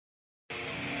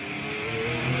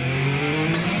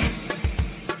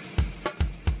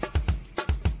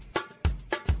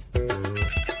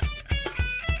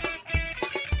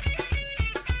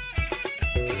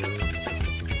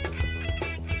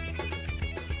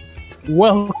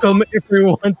Welcome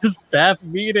everyone to staff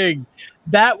meeting.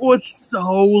 That was so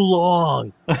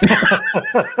long.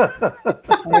 I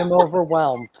am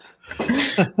overwhelmed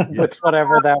with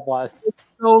whatever that was.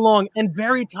 So long and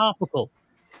very topical.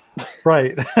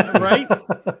 Right. Right?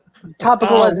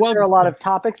 Topical as there are a lot of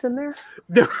topics in there?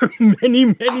 There were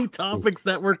many topics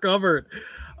that were covered.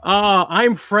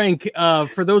 I'm Frank.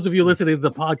 For those of you listening to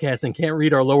the podcast and can't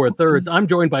read our lower thirds, I'm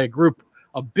joined by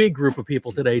a big group of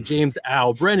people today. James,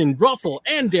 Al, Brennan, Russell,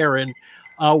 and Darren.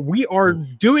 We are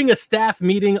doing a staff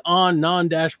meeting on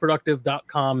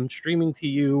non-productive.com, streaming to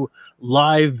you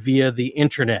live via the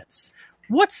internets.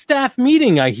 What staff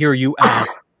meeting, I hear you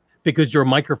ask, because your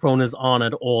microphone is on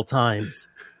at all times.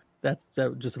 That's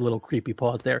just a little creepy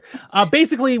pause there.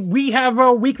 Basically, we have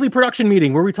a weekly production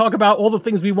meeting where we talk about all the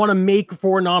things we want to make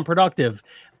for non-productive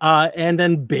and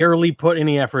then barely put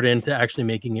any effort into actually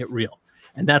making it real.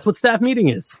 And that's what staff meeting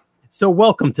is. So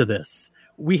welcome to this.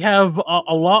 We have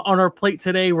a lot on our plate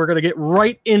today. We're going to get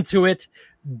right into it.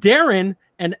 Darren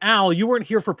and Al, you weren't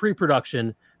here for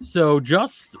pre-production, so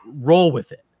just roll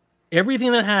with it.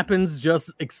 Everything that happens,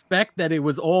 just expect that it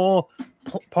was all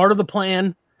part of the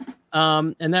plan.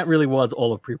 And that really was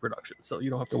all of pre-production, so you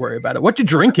don't have to worry about it. What you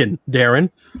drinking, Darren?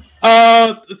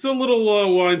 It's a little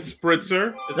wine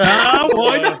spritzer.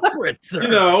 Wine spritzer. You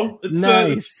know, it's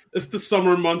nice. It's the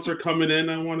summer months are coming in.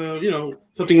 I want to,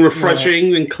 something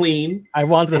refreshing and clean. I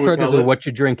wanted to start this with what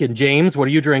you drinking. James, what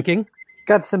are you drinking?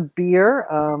 Got some beer.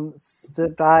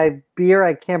 Beer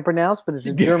I can't pronounce, but it's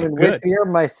a German wit beer.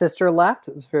 My sister left.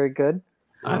 It was very good.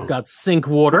 I've got sink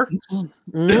water.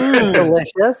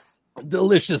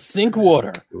 Delicious sink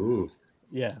water. Ooh.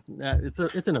 Yeah, it's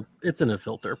in a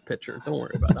filter pitcher. Don't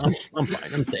worry about it. I'm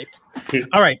fine. I'm safe.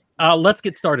 All right, let's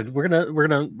get started. We're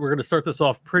gonna start this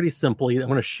off pretty simply. I'm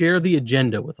gonna share the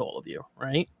agenda with all of you.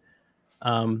 Right.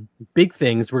 Big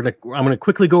things. I'm gonna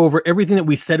quickly go over everything that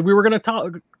we said we were gonna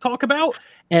talk about,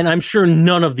 and I'm sure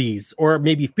none of these, or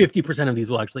maybe 50% of these,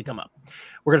 will actually come up.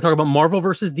 We're gonna talk about Marvel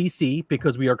versus DC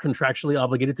because we are contractually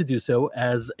obligated to do so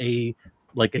as a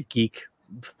geek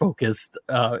focused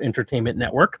entertainment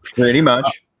network. Pretty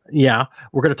much. Yeah.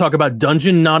 We're going to talk about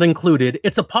Dungeon Not Included.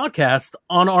 It's a podcast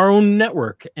on our own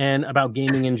network and about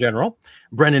gaming in general.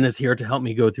 Brennan is here to help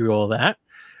me go through all that.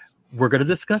 We're going to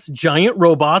discuss giant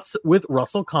robots with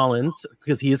Russell Collins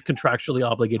because he is contractually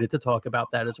obligated to talk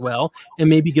about that as well, and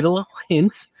maybe get a little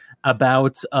hint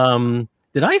about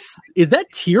is that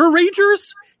Tier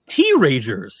Ragers?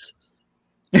 T-Ragers.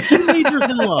 Teenagers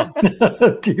in love.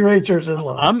 Teenagers in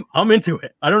love. I'm into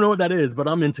it. I don't know what that is, but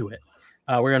I'm into it.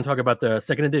 We're going to talk about the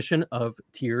second edition of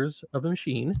Tears of the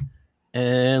Machine.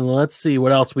 And let's see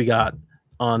what else we got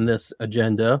on this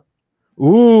agenda.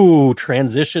 Ooh,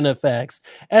 transition effects.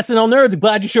 SNL Nerds,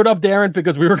 glad you showed up, Darren,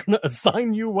 because we were going to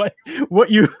assign you what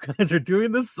you guys are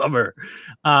doing this summer.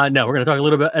 No, we're going to talk a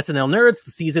little bit about SNL Nerds.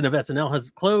 The season of SNL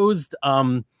has closed.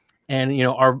 And,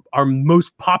 our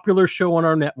most popular show on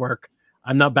our network,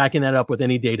 I'm not backing that up with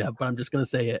any data, but I'm just going to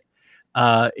say it,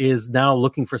 is now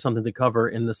looking for something to cover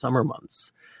in the summer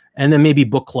months. And then maybe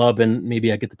book club, and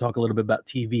maybe I get to talk a little bit about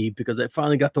TV because I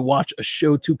finally got to watch a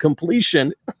show to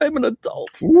completion. I'm an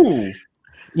adult. Ooh.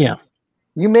 Yeah.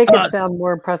 You make it sound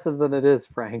more impressive than it is,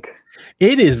 Frank.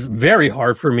 It is very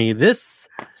hard for me. This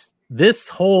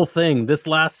whole thing, this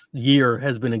last year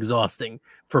has been exhausting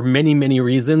for many, many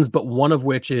reasons, but one of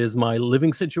which is my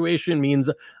living situation means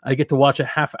I get to watch a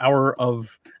half hour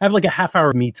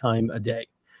me time a day.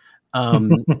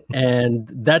 And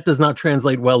that does not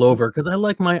translate well over because I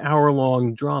like my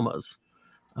hour-long dramas.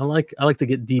 I like to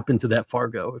get deep into that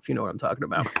Fargo, if you know what I'm talking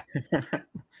about.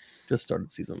 Just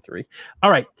started season 3. All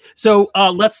right. So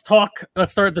let's start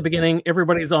at the beginning.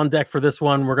 Everybody's on deck for this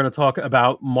one. We're going to talk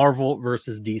about Marvel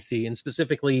versus DC. And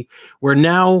specifically, we're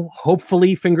now,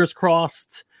 hopefully, fingers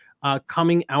crossed,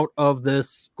 coming out of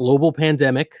this global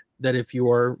pandemic that if you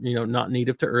are, not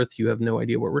native to Earth, you have no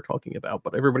idea what we're talking about.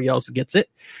 But everybody else gets it.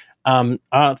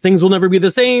 Things will never be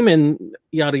the same and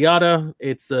yada, yada.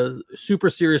 It's a super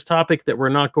serious topic that we're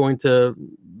not going to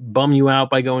bum you out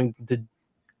by going to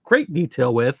great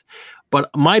detail with, but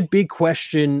my big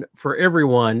question for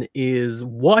everyone is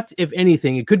what, if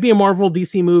anything, it could be a Marvel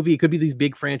DC movie, it could be these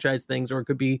big franchise things, or it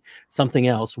could be something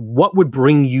else. What would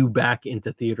bring you back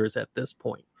into theaters at this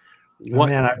point?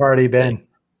 Man, I've already been.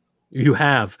 You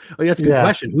have. Oh, that's a good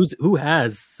question. Who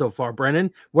has so far,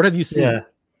 Brennan? What have you seen?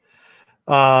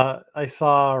 I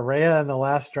saw Raya and the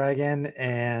Last Dragon,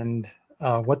 and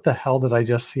what the hell did I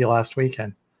just see last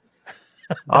weekend?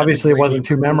 Obviously, it wasn't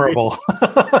too memorable.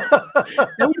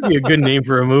 That would be a good name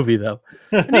for a movie, though.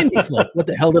 An indie flick. What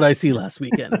the hell did I see last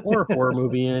weekend? Or a horror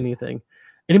movie, anything.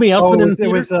 Anybody else?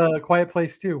 It was a Quiet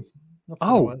Place too. That's what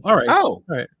it Oh, was. all right. Oh,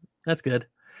 All right. That's good.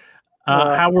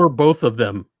 Well, How were both of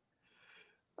them?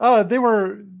 They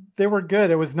were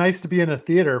good. It was nice to be in a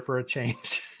theater for a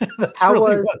change. That's How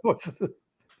really was- what it was.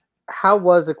 how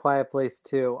was A Quiet Place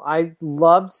 2? I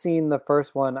loved seeing the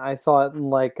first one. I saw it in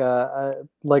like a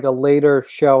later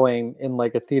showing in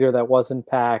like a theater that wasn't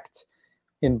packed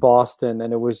in Boston,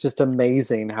 and it was just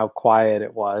amazing how quiet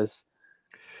it was.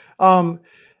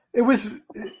 It was.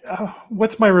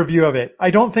 What's my review of it? I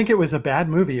don't think it was a bad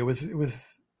movie. It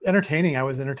was entertaining. I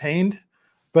was entertained,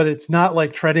 but it's not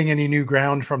like treading any new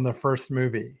ground from the first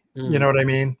movie. You know what I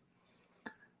mean?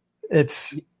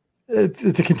 It's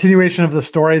a continuation of the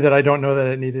story that I don't know that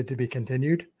it needed to be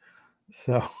continued.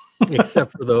 So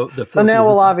Except for the So now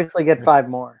we'll obviously get 5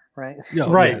 more, right?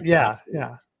 right, yeah.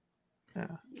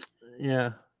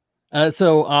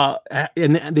 So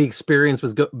and the experience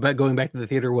was going back to the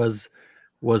theater was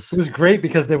it was great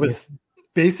because there was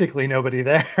basically nobody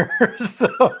there. So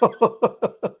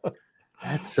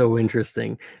that's so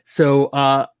interesting. So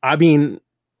I mean,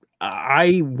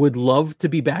 I would love to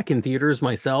be back in theaters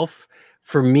myself.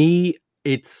 For me,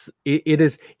 it's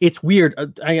weird.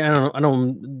 I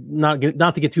don't not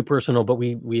to get too personal, but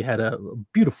we had a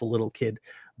beautiful little kid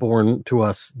born to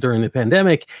us during the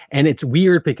pandemic, and it's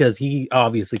weird because he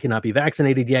obviously cannot be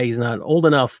vaccinated yet. He's not old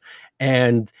enough,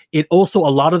 and it also, a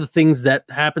lot of the things that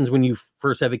happens when you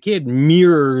first have a kid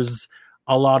mirrors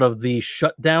a lot of the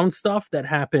shutdown stuff that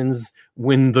happens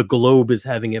when the globe is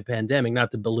having a pandemic.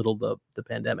 Not to belittle the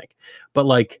pandemic, but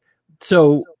like,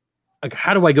 so like,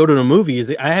 how do I go to the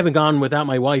movies? I haven't gone without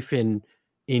my wife in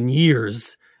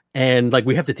years, and like,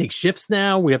 we have to take shifts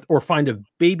now. We have or find a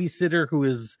babysitter who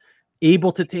is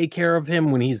able to take care of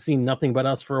him when he's seen nothing but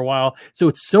us for a while. So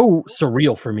it's so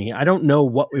surreal for me. I don't know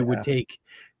what it would take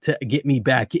to get me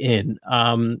back in.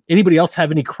 Anybody else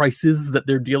have any crises that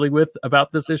they're dealing with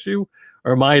about this issue?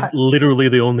 Or am I literally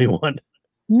the only one?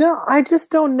 No, I just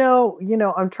don't know.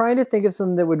 I'm trying to think of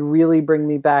something that would really bring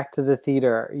me back to the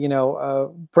theater.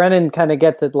 Brennan kind of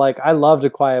gets it. Like, I loved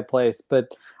A Quiet Place, but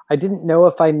I didn't know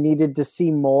if I needed to see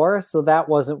more. So that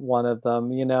wasn't one of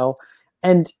them,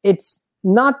 and it's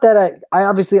not that I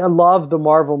obviously I love the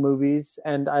Marvel movies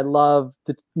and I love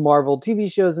the Marvel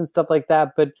TV shows and stuff like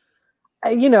that. But,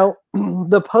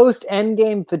 the post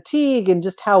Endgame fatigue and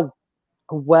just how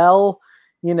well,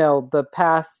 the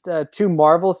past 2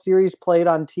 Marvel series played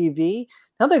on TV.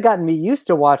 Now they've gotten me used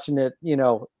to watching it,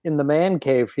 in the man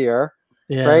cave here.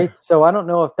 Yeah. Right. So I don't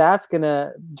know if that's going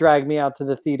to drag me out to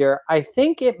the theater. I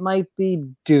think it might be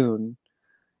Dune.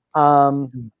 Yeah.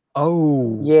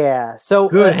 So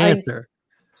good answer.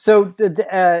 So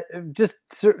just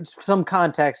some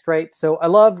context, right? So I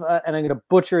love, and I'm going to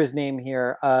butcher his name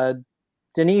here,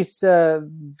 Denis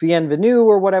Villeneuve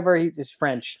or whatever. He's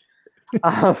French.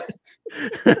 If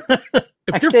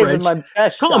you're French, my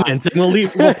best comment and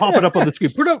we'll pop it up on the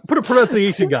screen. Put a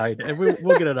pronunciation guide and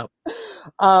we'll get it up.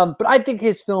 But I think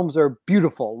his films are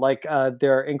beautiful. Like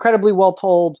they're incredibly well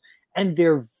told and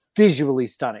they're visually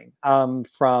stunning.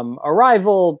 From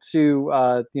Arrival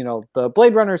to the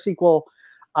Blade Runner sequel,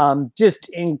 just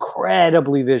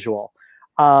incredibly visual.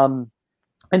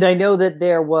 And I know that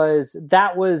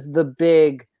that was the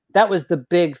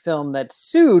big film that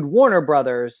sued Warner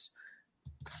Brothers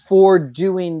for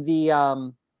doing the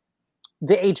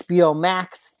HBO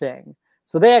Max thing.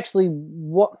 So they actually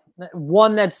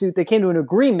won that suit. They came to an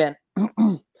agreement.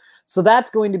 So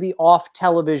that's going to be off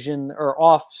television or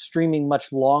off streaming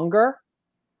much longer,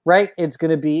 right? It's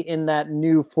going to be in that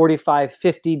new 45,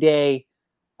 50 day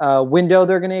window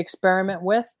they're going to experiment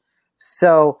with.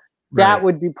 So that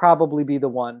would probably be the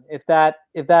one. If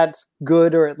that's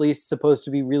good, or at least supposed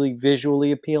to be really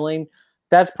visually appealing,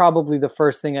 that's probably the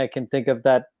first thing I can think of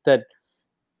that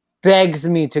begs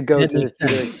me to go to the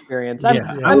theater experience.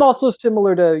 I'm also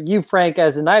similar to you, Frank,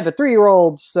 as in I have a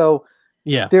 3-year-old, so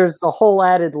there's a whole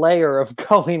added layer of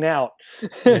going out.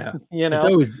 Yeah,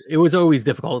 it was always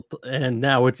difficult, and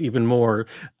now it's even more.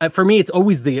 For me, it's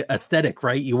always the aesthetic,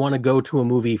 right? You want to go to a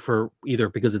movie for either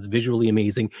because it's visually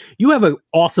amazing. You have an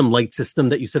awesome light system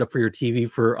that you set up for your TV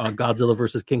for Godzilla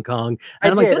versus King Kong,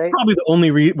 and that's probably the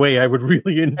only way I would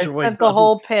really enjoy. I spent the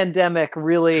whole pandemic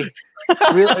really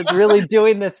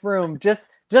doing this room just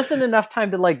in enough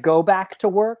time to like go back to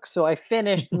work. So I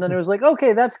finished and then it was like,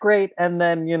 okay, that's great. And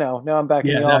then, now I'm back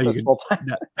in the office full time.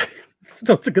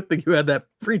 So it's a good thing you had that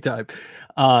free time.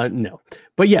 No,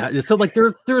 but yeah. So like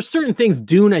there are certain things.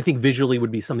 Dune, I think visually would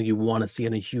be something you want to see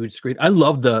on a huge screen. I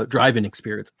love the drive-in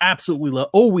experience. Absolutely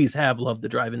always have loved the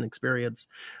drive-in experience.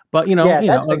 But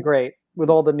that's been great with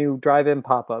all the new drive-in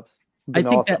pop-ups. I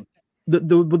think awesome. That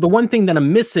the one thing that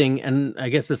I'm missing, and I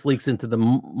guess this leaks into the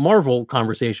Marvel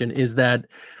conversation, is that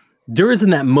there isn't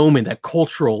that moment, that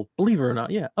cultural, believe it or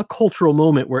not, a cultural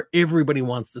moment where everybody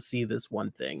wants to see this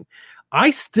one thing. I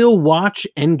still watch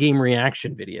Endgame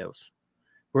reaction videos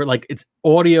where like it's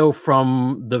audio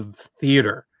from the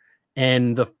theater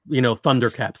and the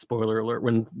Thundercap, spoiler alert,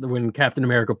 when Captain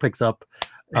America picks up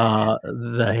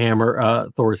the hammer,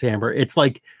 Thor's hammer. It's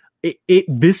like it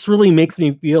viscerally makes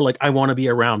me feel like I want to be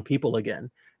around people again.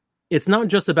 It's not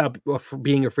just about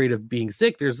being afraid of being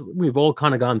sick. We've all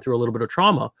kind of gone through a little bit of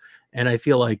trauma, and I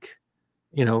feel like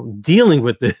dealing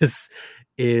with this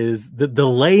is the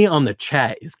delay on the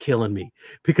chat is killing me,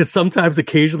 because sometimes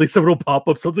occasionally someone will pop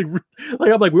up something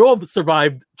like, I'm like, we all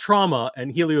survived trauma,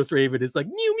 and Helios Raven is like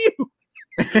mew mew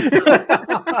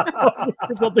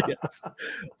something else.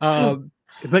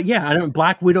 But yeah,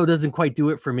 Black Widow doesn't quite do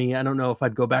it for me. I don't know if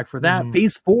I'd go back for that.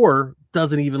 Phase 4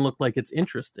 doesn't even look like it's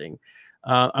interesting.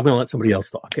 I'm gonna let somebody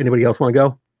else talk. Anybody else want to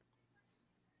go?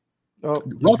 Oh,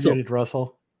 Russell. Muted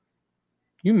Russell.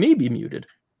 You may be muted.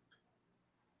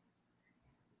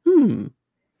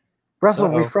 Russell,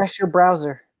 refresh your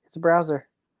browser. It's a browser.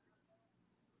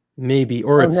 Maybe,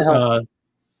 or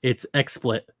it's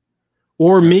XSplit,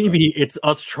 or maybe it's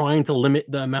us trying to limit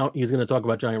the amount he's going to talk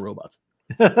about giant robots.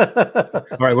 All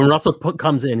right, when Russell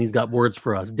comes in, he's got words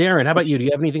for us. Darren, how about you? Do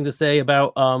you have anything to say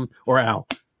about or Al?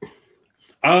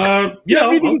 Yeah,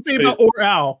 anything to say about or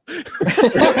Al?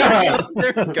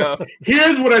 There we go.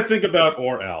 Here's what I think about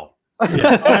or Al.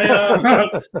 Yeah.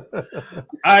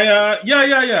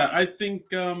 I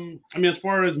think as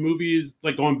far as movies,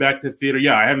 like going back to theater,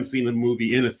 I haven't seen a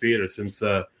movie in a theater since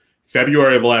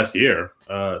February of last year.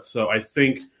 So I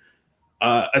think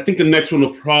the next one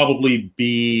will probably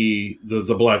be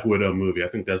the Black Widow movie. I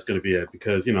think that's going to be it,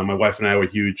 because my wife and I were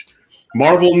huge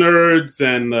Marvel nerds,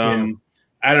 and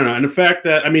I don't know. And the fact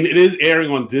that it is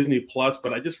airing on Disney Plus,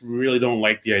 but I just really don't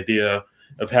like the idea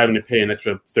of having to pay an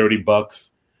extra $30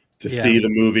 to see the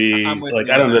movie. I'm with like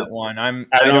you I don't on know. that one.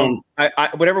 I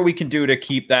whatever we can do to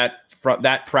keep that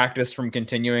practice from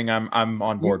continuing, I'm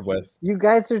on board with. You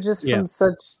guys are just from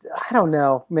such, I don't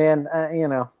know, man.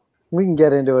 We can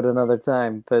get into it another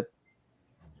time, but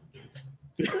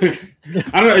I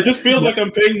don't know. It just feels like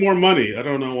I'm paying more money. I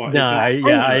don't know why. No,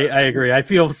 I agree. I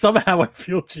feel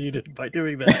cheated by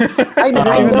doing that. I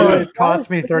know. It cost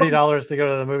me $30 to go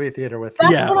to the movie theater with.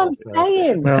 That's what I'm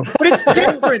saying. Well, But it's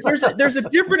different. There's a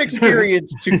different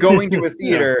experience to going to a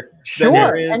theater. Sure. Than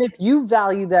there is. And if you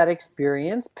value that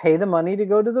experience, pay the money to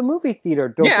go to the movie theater.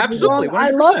 Don't get me absolutely. wrong,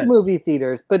 I love movie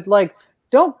theaters, but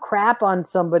don't crap on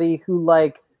somebody who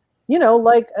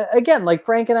again, like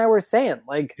Frank and I were saying,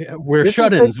 we're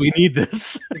shut-ins. We need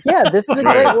this. Yeah, this is a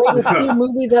great way to see a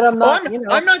movie that I'm not.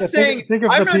 I'm not saying think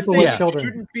of I'm the not people saying with it children.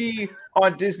 shouldn't be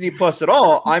on Disney Plus at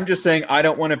all. I'm just saying I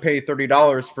don't want to pay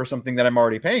 $30 for something that I'm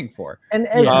already paying for. And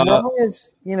as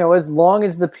long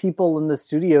as the people in the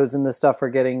studios and the stuff are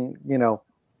getting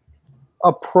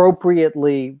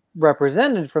appropriately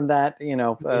represented from that,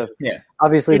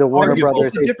 obviously the Warner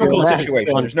Brothers. It's a difficult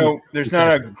situation. There's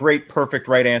not a great perfect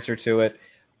right answer to it.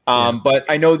 But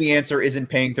I know the answer isn't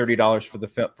paying $30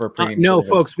 for a premium. No,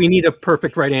 folks, we need a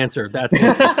perfect right answer. That's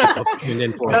what I'm tuned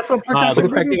in for. That's what the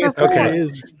correct answer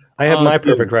is. I have my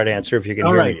perfect right answer. If you can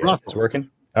hear me, it's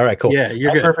working. All right, cool. Yeah, you're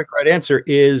my good. Perfect right answer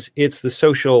is it's the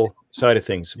social side of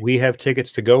things. We have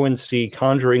tickets to go and see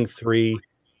Conjuring 3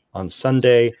 on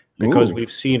Sunday, because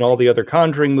we've seen all the other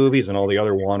Conjuring movies and all the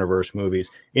other Wandaverse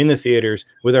movies in the theaters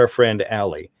with our friend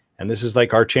Allie. And this is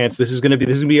like our chance. This is going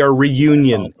to be our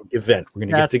reunion event. We're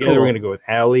going to get together. Cool. We're going to go with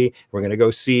Allie. We're going to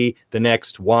go see the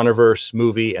next Wandaverse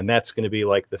movie, and that's going to be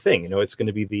like the thing. It's going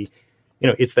to be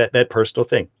it's that personal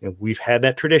thing. We've had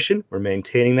that tradition. We're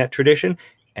maintaining that tradition.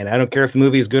 And I don't care if the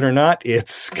movie is good or not.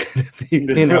 It's going to be,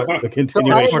 the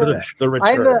continuation of the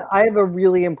return. I have a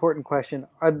really important question.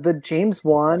 Are the James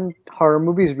Wan horror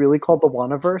movies really called the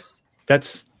Wanaverse?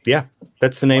 That's the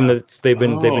name that they've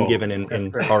been given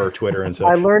in horror Twitter and such.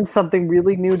 I learned something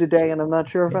really new today, and I'm not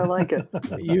sure if I like it.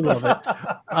 You love it.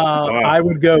 I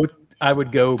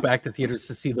would go back to theaters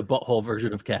to see the butthole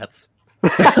version of Cats.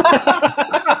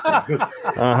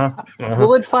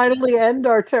 Will it finally end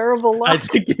our terrible life? I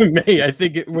think it may. I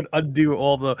think it would undo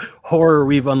all the horror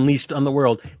we've unleashed on the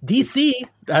world. DC,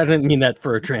 I didn't mean that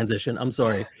for a transition. I'm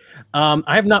sorry.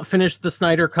 I have not finished the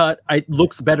Snyder cut. It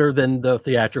looks better than the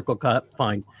theatrical cut.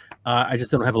 Fine. I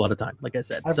just don't have a lot of time, like I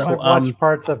said. I've watched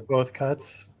parts of both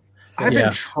cuts. So. I've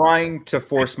been trying to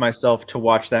force myself to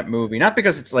watch that movie, not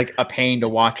because it's like a pain to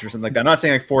watch or something like that. I'm not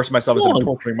saying I force myself as I'm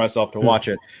torturing myself to watch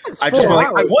it. I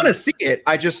want to see it.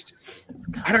 I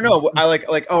don't know. I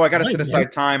I got to set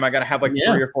aside time. I got to have 3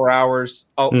 or 4 hours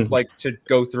to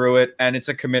go through it. And it's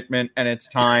a commitment and it's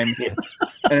time.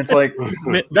 And it's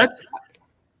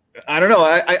I don't know.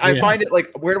 I find it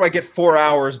like, where do I get 4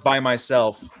 hours by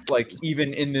myself? Like,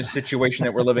 even in this situation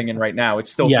that we're living in right now, it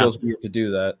still feels weird to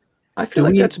do that. I feel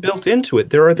like that's built into it.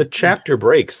 There are the chapter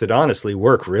breaks that honestly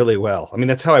work really well. I mean,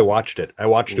 that's how I watched it. I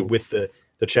watched it with the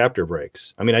chapter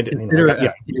breaks. I mean, I didn't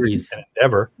series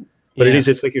ever, but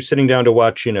it's like you're sitting down to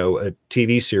watch, a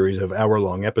TV series of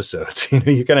hour-long episodes. You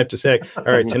kind of have to say, all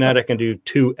right, tonight I can do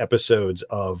 2 episodes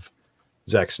of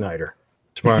Zack Snyder.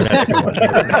 Tomorrow night I can watch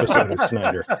another episode of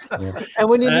Snyder. Yeah. And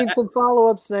when you need some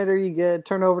follow-up Snyder, you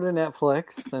turn over to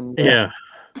Netflix. And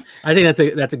I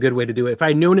think that's a good way to do it. If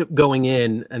I'd known it going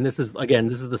in, and this is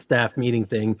the staff meeting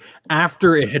thing,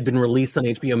 after it had been released on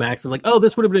HBO Max, I'm like, oh,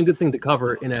 this would have been a good thing to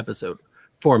cover in episode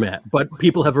format. But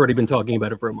people have already been talking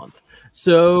about it for a month.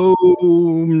 So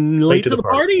late to the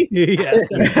party? Yeah.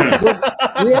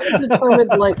 We haven't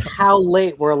determined how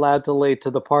late we're allowed to late to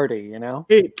the party,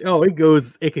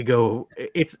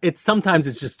 It's sometimes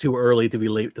it's just too early to be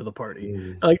late to the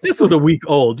party. Like, this was a week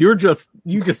old. You just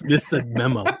missed the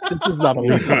memo. This is not a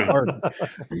late to the party.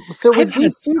 So with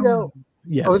DC though,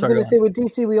 yeah, I was going to say with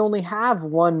DC, we only have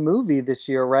one movie this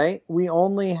year, right? We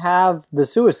only have The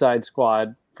Suicide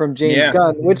Squad from James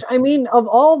Gunn, which, I mean, of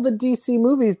all the DC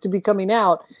movies to be coming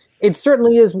out, it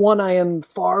certainly is one I am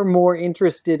far more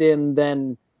interested in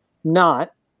than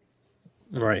not.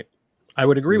 Right. I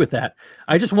would agree with that.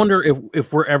 I just wonder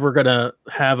if we're ever going to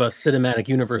have a cinematic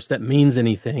universe that means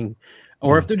anything,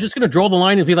 or if they're just going to draw the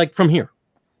line and be like, from here.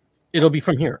 It'll be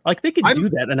from here. Like, they could do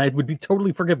that, and I would be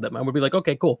totally forgive them. I would be like,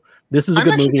 okay, cool. This is a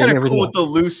good movie. I'm actually kind of cool with the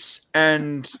loose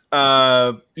and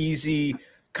easy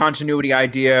continuity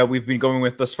idea we've been going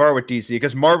with thus far with DC,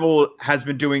 because Marvel has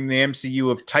been doing the MCU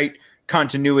of tight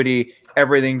continuity,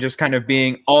 everything just kind of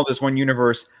being all this one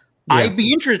universe. I'd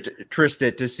be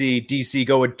interested to see DC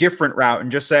go a different route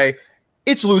and just say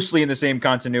it's loosely in the same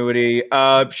continuity.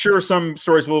 Sure, some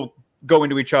stories will go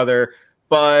into each other,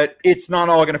 but it's not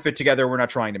all going to fit together. We're not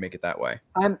trying to make it that way.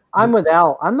 I'm with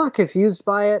Al. I'm not confused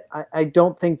by it. I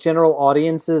don't think general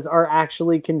audiences are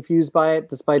actually confused by it,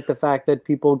 despite the fact that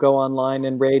people go online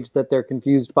and rage that they're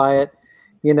confused by it.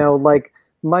 Like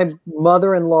my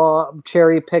mother-in-law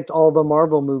cherry-picked all the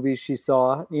Marvel movies she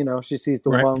saw. She sees the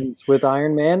ones with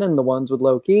Iron Man and the ones with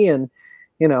Loki and,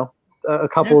 a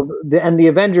couple of the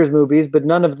Avengers movies, but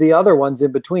none of the other ones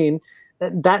in between.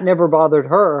 That never bothered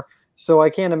her. So I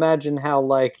can't imagine how,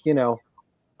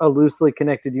 a loosely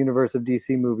connected universe of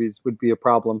DC movies would be a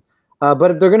problem. But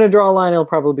if they're going to draw a line, it'll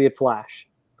probably be at Flash.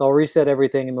 They'll reset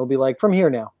everything, and they'll be like, from here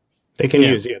now. They can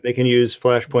use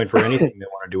Flashpoint for anything they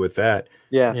want to do with that.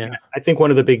 Yeah. I think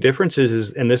one of the big differences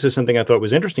is, and this is something I thought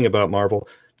was interesting about Marvel,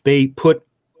 they put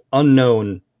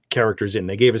unknown characters in.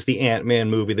 They gave us the Ant-Man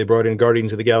movie. They brought in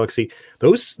Guardians of the Galaxy.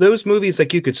 Those movies,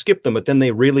 like, you could skip them, but then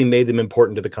they really made them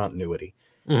important to the continuity.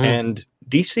 Mm-hmm. And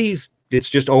DC's, it's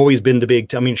just always been the big.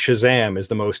 Shazam is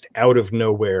the most out of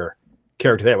nowhere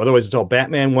character there. Otherwise, it's all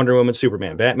Batman, Wonder Woman,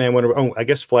 Superman, Batman, Wonder Woman. Oh, I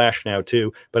guess Flash now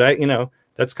too. But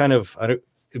that's kind of.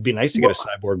 It'd be nice to get a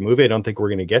cyborg movie. I don't think we're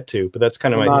going to get to, but that's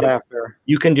kind of my thing. After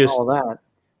you can just all that.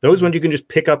 Those ones you can just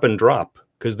pick up and drop,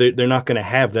 because they're not going to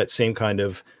have that same kind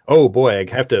of, oh boy, I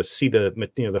have to see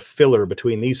the filler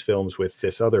between these films with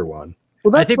this other one.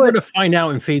 Well, I think we're going to find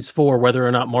out in Phase 4 whether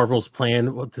or not Marvel's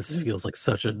plan. Well, this feels like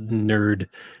such a nerd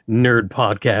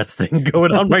podcast thing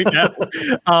going on right now.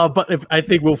 But I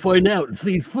think we'll find out in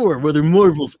Phase 4 whether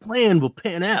Marvel's plan will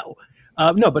pan out.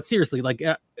 No, but seriously,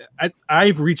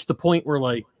 I've reached the point where,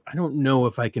 I don't know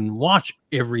if I can watch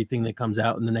everything that comes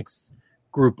out in the next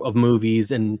group of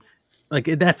movies, and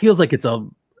that feels like it's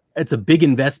a big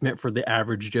investment for the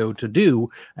average Joe to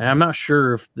do, and I'm not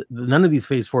sure if none of these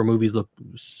Phase 4 movies look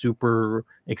super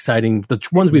exciting. The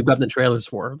ones we've gotten the trailers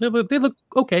for, they look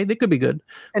okay. They could be good,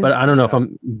 but I don't know if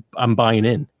I'm buying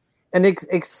in. And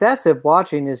excessive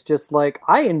watching is just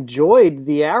I enjoyed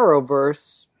the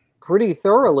Arrowverse pretty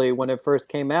thoroughly when it first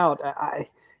came out.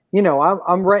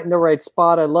 I'm right in the right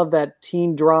spot. I love that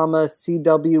teen drama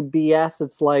CWBS.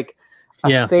 It's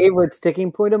a favorite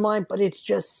sticking point of mine, but it's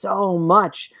just so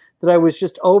much that I was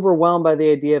just overwhelmed by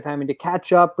the idea of having to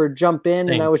catch up or jump in.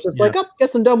 Same. And I was just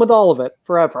guess I'm done with all of it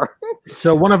forever.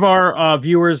 So one of our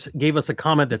viewers gave us a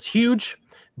comment that's huge,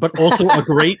 but also a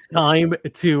great time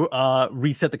to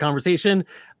reset the conversation.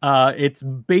 It's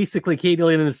basically Katie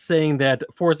Lynn is saying that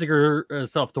forcing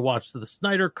herself to watch the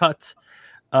Snyder Cut,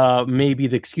 maybe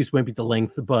the excuse might be the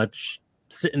length, but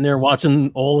sitting there watching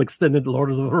all extended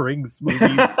Lord of the Rings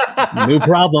movies, no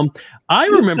problem. I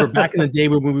remember back in the day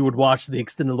when we would watch the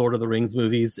extended Lord of the Rings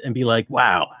movies and be like,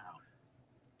 wow,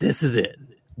 this is it.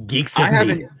 Geeks. I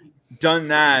haven't done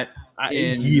that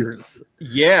in years.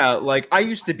 Yeah, I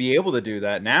used to be able to do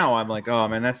that. Now I'm like, oh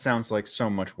man, that sounds like so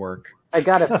much work. I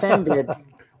got offended.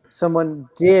 Someone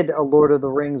did a Lord of the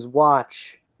Rings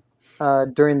watch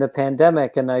during the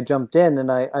pandemic, and I jumped in,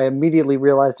 and I immediately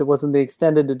realized it wasn't the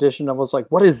extended edition. I was like,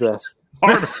 "What is this?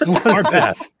 Hard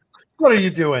pass. What are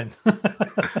you doing?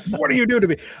 What are you doing to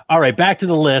me?" All right, back to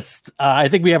the list. I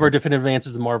think we have our definitive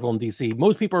answers to Marvel and DC.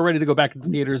 Most people are ready to go back to the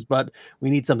theaters, but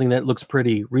we need something that looks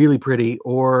pretty, really pretty,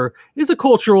 or is a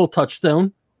cultural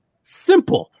touchstone.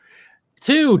 Simple.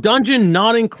 2, Dungeon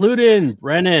not included.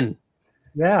 Brennan.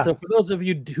 Yeah. So for those of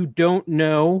you who don't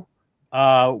know,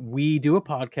 we do a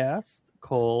podcast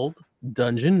called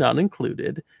Dungeon Not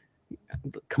Included.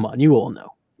 Come on, you all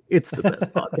know. It's the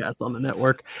best podcast on the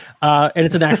network. And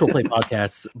it's an actual play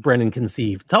podcast Brennan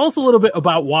conceived. Tell us a little bit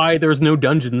about why there's no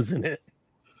dungeons in it.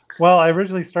 Well, I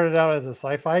originally started out as a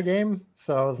sci-fi game.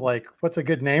 So I was like, what's a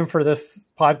good name for this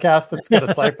podcast that's got a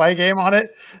sci-fi game on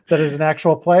it that is an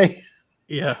actual play?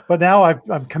 Yeah. But now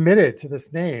I'm committed to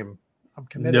this name. I'm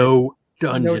committed. No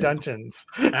dungeons. No dungeons.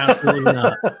 Absolutely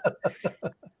not.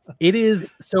 It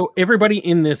is, so everybody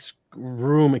in this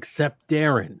room except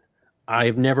Darren,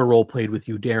 I've never role played with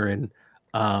you, Darren.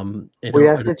 We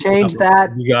have to change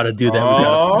that. We got to do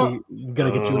that. We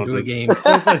got to get you into a game.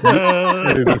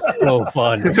 It would be so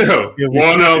fun.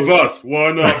 One of us.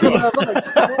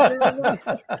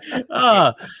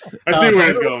 I see where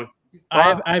it's going.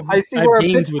 I see where our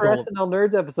pitch for SNL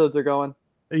Nerds episodes are going.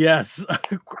 Yes.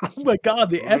 Oh my God,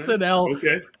 the SNL.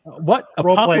 Okay. What?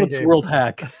 Apocalypse World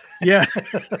Hack. Yeah.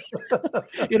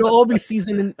 It'll all be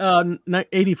season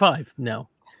 85 now.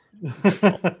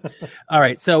 All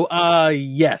right. So,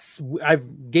 yes,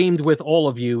 I've gamed with all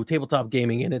of you, tabletop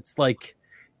gaming, and it's like,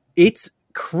 it's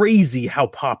crazy how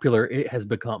popular it has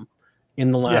become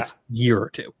in the last year or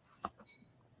two.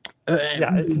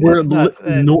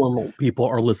 Normal people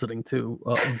are listening to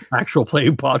actual play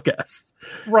podcasts.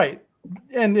 Right.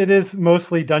 And it is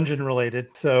mostly dungeon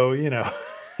related. So,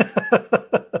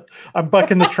 I'm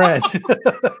bucking the trend.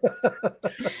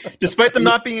 Despite them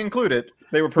not being included,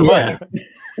 they were provided. Yeah.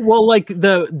 Well, like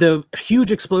the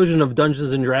huge explosion of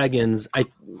Dungeons and Dragons, I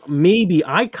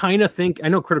kind of think, I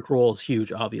know Critical Role is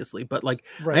huge, obviously, but like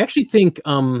I actually think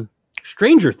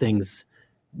Stranger Things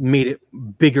made it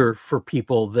bigger for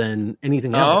people than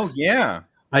anything else. Oh, yeah.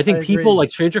 I think people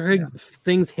like Stranger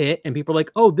Things hit, and people are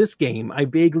like, "Oh, this game, I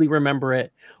vaguely remember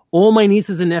it." All my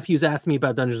nieces and nephews asked me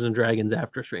about Dungeons and Dragons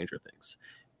after Stranger Things.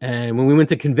 And when we went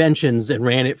to conventions and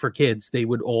ran it for kids, they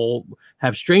would all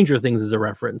have Stranger Things as a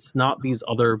reference, not these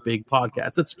other big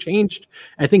podcasts. It's changed,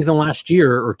 I think, in the last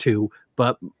year or two,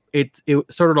 but it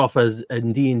started off as a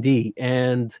D&D.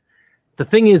 And the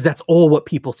thing is, that's all what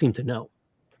people seem to know.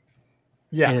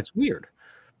 Yeah. And it's weird.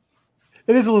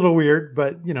 It is a little weird,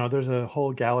 but, there's a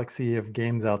whole galaxy of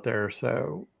games out there.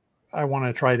 So I want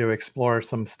to try to explore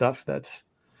some stuff that's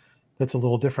a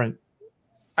little different.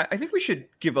 I think we should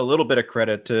give a little bit of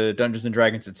credit to Dungeons and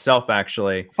Dragons itself,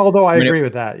 actually. Although I agree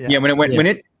with that. Yeah. When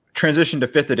it transitioned to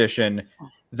 5th edition,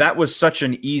 that was such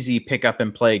an easy pick up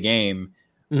and play game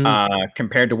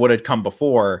compared to what had come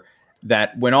before,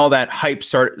 that when all that hype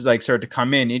started to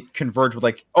come in, it converged with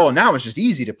now it's just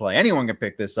easy to play. Anyone can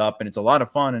pick this up and it's a lot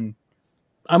of fun. And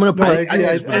I'm going to play.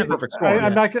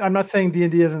 I'm not saying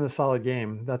D&D isn't a solid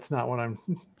game. That's not what I'm.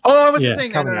 Oh, I wasn't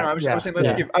saying. No. I was saying.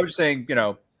 I was saying.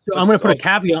 So I'm going to put a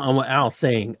caveat on what Al's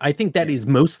saying. I think that is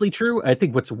mostly true. I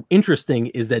think what's interesting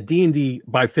is that D&D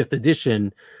by 5th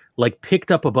edition, picked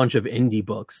up a bunch of indie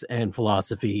books and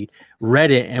philosophy,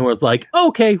 read it, and was like,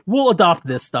 okay, we'll adopt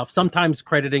this stuff. Sometimes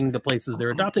crediting the places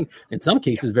they're adopting. In some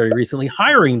cases, very recently,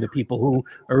 hiring the people who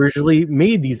originally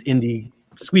made these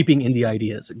sweeping indie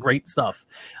ideas. Great stuff.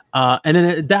 And then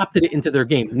adapted it into their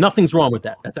game. Nothing's wrong with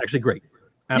that. That's actually great.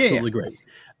 Absolutely great.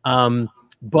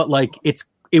 But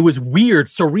it was weird,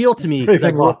 surreal to me because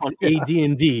I grew up on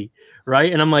AD&D,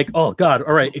 right? And I'm like, oh God,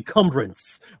 all right,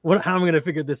 encumbrance. How am I going to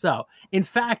figure this out? In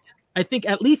fact, I think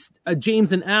at least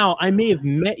James and Al, I may have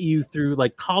met you through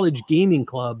college gaming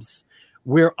clubs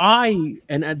where and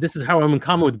this is how I'm in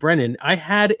common with Brennan. I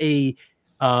had a,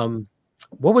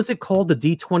 what was it called? The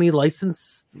D20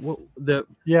 license? The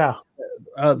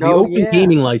Open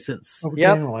Gaming License.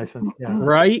 Gaming license, yeah.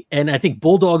 Right? And I think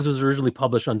Bulldogs was originally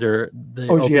published under the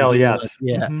OGL, yes.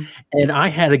 Yeah. Mm-hmm. And I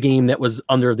had a game that was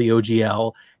under the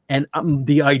OGL. And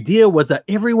the idea was that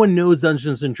everyone knows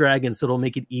Dungeons and Dragons, so it'll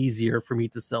make it easier for me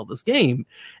to sell this game.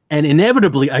 And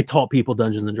inevitably, I taught people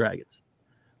Dungeons and Dragons.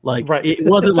 It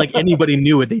wasn't like anybody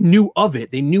knew it. They knew of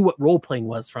it. They knew what role-playing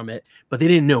was from it, but they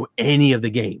didn't know any of the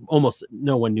game. Almost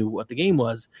no one knew what the game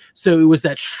was. So it was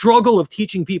that struggle of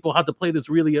teaching people how to play this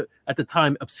really, at the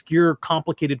time, obscure,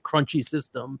 complicated, crunchy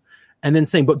system. And then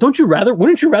saying, but wouldn't you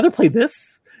rather play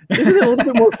this? Isn't it a little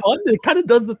bit more fun? It kind of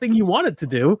does the thing you want it to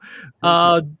do. We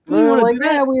have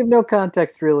no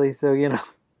context really, so you know.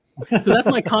 So that's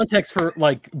my context for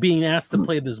like being asked to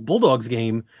play this Bulldogs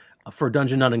game for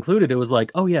Dungeon Not Included. It was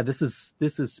like, oh yeah, this is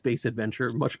space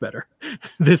adventure, much better.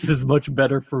 This is much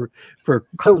better for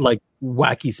like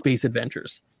wacky space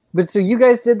adventures. But so you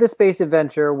guys did the space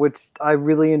adventure, which I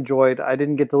really enjoyed. I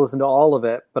didn't get to listen to all of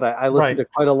it, but I listened to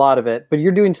quite a lot of it. But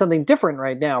you're doing something different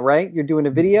right now, right? You're doing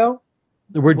a video.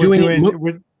 We're doing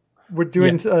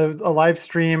a live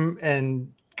stream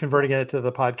and converting it to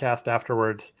the podcast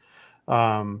afterwards.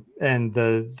 And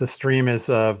the stream is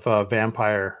of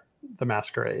Vampire the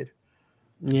Masquerade.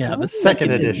 Yeah, the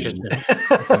second edition.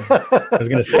 I was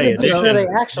going to say edition. What are they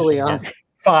actually on?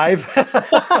 5.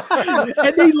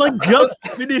 And they like just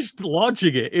finished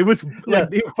launching it. It was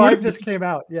like 5 just came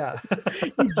out. Yeah.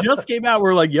 It just came out.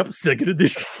 We're like, yep, second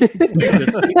edition.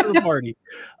 The party.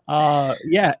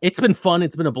 Yeah, it's been fun.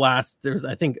 It's been a blast. There's,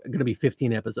 I think, going to be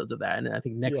 15 episodes of that. And I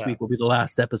think next week will be the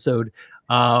last episode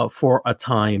for a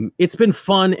time. It's been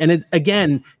fun. And it's,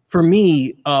 again, for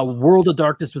me, World of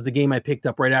Darkness was the game I picked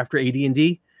up right after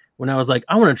AD&D when I was like,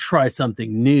 I want to try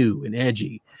something new and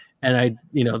edgy. And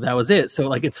that was it. So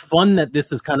like, it's fun that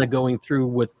this is kind of going through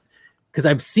with, because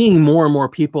I'm seeing more and more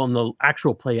people in the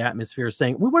actual play atmosphere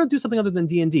saying, we want to do something other than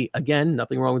D&D. Again,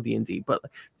 nothing wrong with D&D, but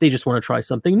they just want to try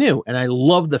something new. And I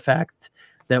love the fact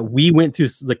that we went through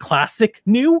the classic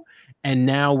new, and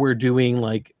now we're doing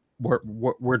like,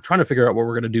 we're trying to figure out what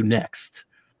we're going to do next.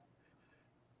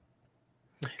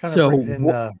 Kind of brings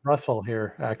in Russell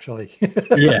here, actually.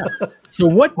 Yeah. So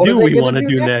what do we want to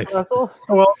do next? Russell?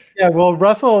 Well,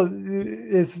 Russell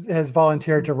has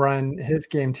volunteered to run his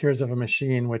game Tears of a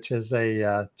Machine, which is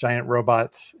a giant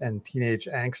robots and teenage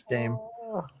angst game.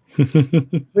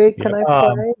 Wait, can I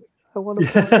play? I want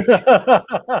to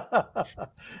play.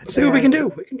 See what we can do.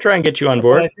 We can try and get you on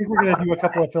board. I think we're going to do a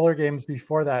couple of filler games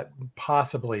before that,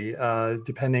 possibly,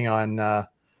 depending on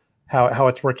how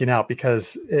it's working out,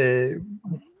 because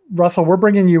Russell, we're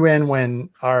bringing you in when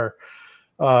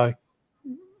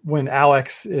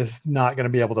Alex is not going to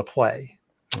be able to play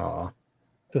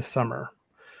this summer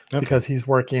because he's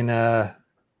working at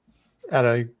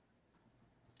a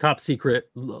top secret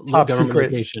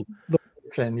location.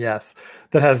 Yes,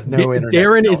 that has no internet.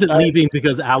 Darren isn't leaving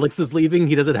because Alex is leaving.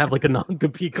 He doesn't have like a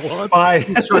non-compete clause.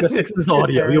 He's trying to fix his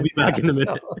audio. He'll be back in a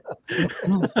minute.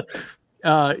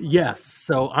 Yes,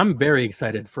 so I'm very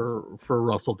excited for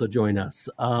Russell to join us.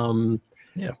 Tell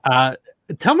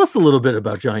us a little bit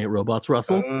about Giant Robots,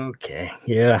 Russell. Okay,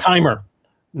 yeah. Timer.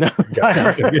 No.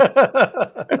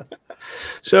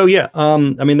 So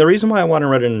I mean, the reason why I want to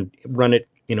run it,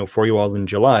 for you all in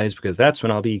July is because that's when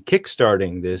I'll be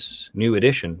kickstarting this new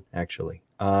edition. Actually,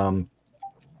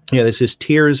 this is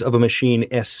Tears of a Machine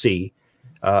SC.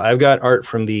 I've got art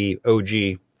from the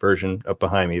OG version up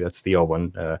behind me. That's the old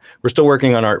one. We're still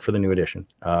working on art for the new edition.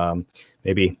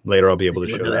 Maybe later I'll be able to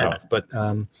show that off. But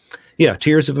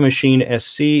Tears of a Machine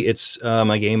SC. It's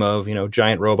my game of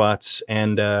giant robots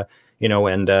and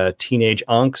teenage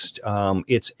angst.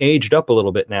 It's aged up a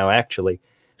little bit now. Actually,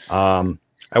 I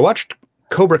watched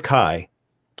Cobra Kai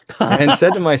and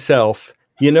said to myself,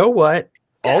 you know what?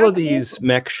 All of these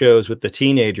mech shows with the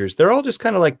teenagers, they're all just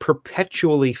kind of like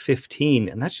perpetually 15,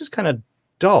 and that's just kind of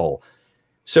dull.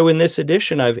 So in this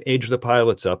edition, I've aged the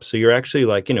pilots up. So you're actually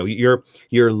like,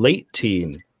 you're late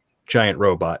teen giant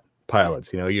robot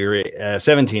pilots. You're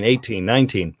 17, 18,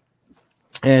 19.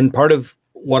 And part of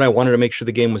what I wanted to make sure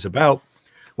the game was about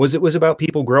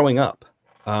people growing up.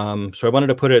 So I wanted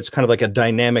to put it, it's kind of like a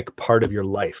dynamic part of your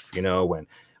life, when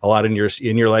a lot in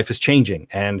your life is changing.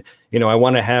 And, I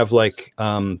want to have like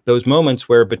those moments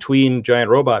where between giant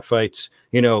robot fights,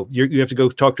 you have to go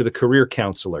talk to the career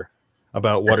counselor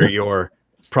about what are your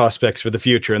prospects for the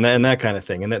future and that kind of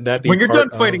thing. And that when you're done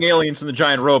fighting aliens in the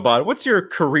giant robot, what's your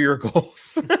career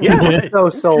goals? Yeah. So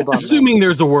sold on assuming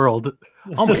there's a world.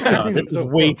 Oh my God, this is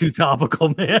way too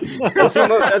topical, man.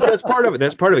 That's part of it.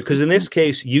 That's part of it. Because in this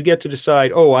case, you get to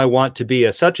decide, I want to be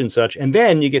a such and such, and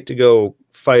then you get to go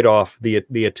fight off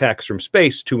the attacks from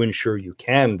space to ensure you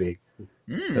can be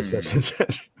a such and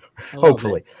such.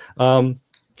 Hopefully,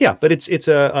 but it's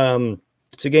a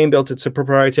game built. It's a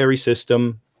proprietary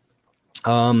system.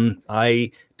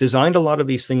 I designed a lot of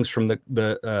these things from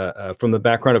the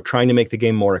background of trying to make the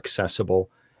game more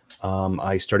accessible.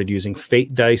 I started using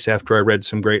Fate dice after I read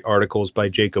some great articles by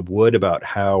Jacob Wood about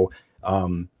how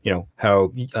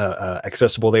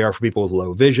accessible they are for people with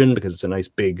low vision, because it's a nice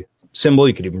big symbol.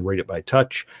 You could even read it by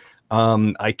touch.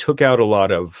 I took out a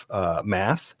lot of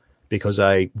math because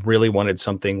I really wanted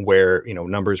something where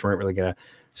numbers weren't really going to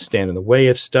stand in the way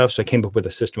of stuff. So I came up with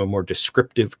a system of more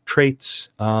descriptive traits.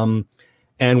 And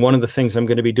one of the things I'm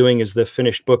going to be doing is the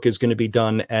finished book is going to be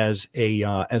done as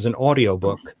an audio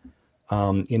book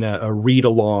in a read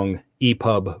along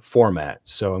EPUB format.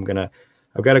 So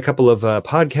I've got a couple of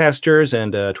podcasters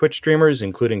and Twitch streamers,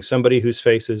 including somebody whose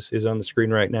face is on the screen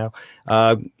right now.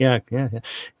 Going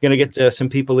to get some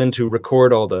people in to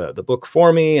record all the book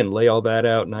for me and lay all that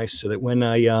out nice, so that when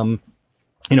I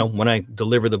when I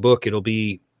deliver the book,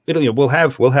 we'll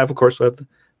have of course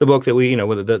the book that we,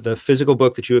 the physical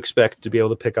book that you expect to be able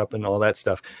to pick up and all that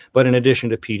stuff. But in addition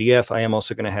to PDF, I am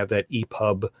also going to have that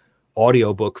EPUB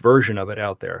audiobook version of it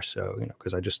out there. So,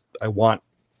 because I want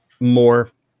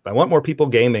more people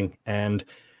gaming. And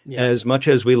as much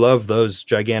as we love those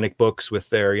gigantic books with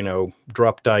their,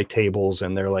 drop die tables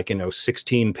and their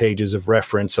 16 pages of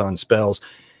reference on spells,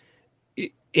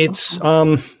 it's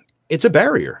a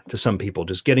barrier to some people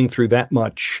just getting through that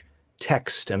much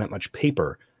text and that much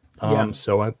paper.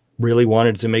 So I really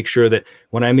wanted to make sure that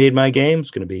when I made my game,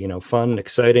 it's going to be, fun,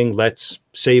 exciting. Let's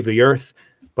save the earth,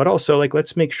 but also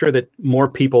let's make sure that more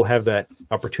people have that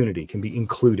opportunity, can be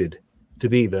included to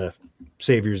be the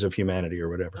saviors of humanity or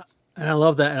whatever. And I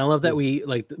love that. And I love that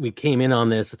we came in on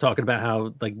this talking about how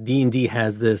D&D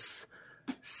has this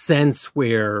sense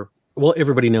where, well,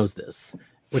 everybody knows this,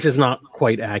 which is not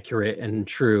quite accurate and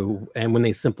true. And when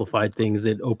they simplified things,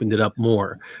 it opened it up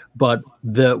more. But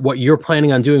what you're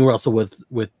planning on doing, Russell,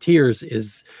 with Tiers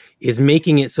is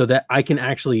making it so that I can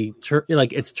actually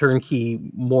it's turnkey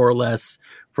more or less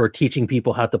for teaching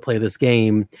people how to play this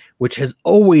game, which has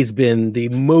always been the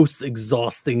most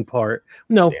exhausting part.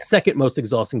 Second most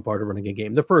exhausting part of running a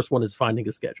game. The first one is finding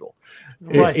a schedule.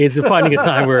 Right. Is finding a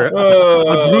time where a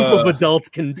group of adults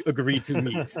can agree to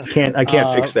meet. I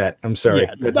can't fix that. I'm sorry.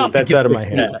 That's out of my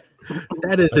hands.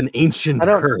 That is an ancient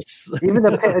curse. Even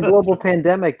the global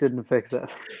pandemic didn't fix it.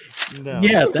 No.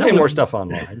 Yeah, that more stuff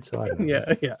online. So I don't know.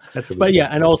 Yeah.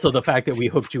 And also the fact that we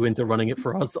hooked you into running it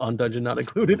for us on Dungeon Not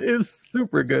Included is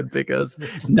super good, because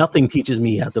nothing teaches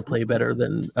me how to play better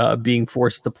than being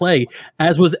forced to play,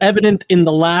 as was evident in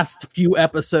the last few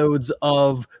episodes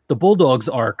of the Bulldogs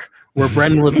arc, where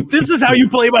Brendan was like, "This is how you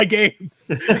play my game,"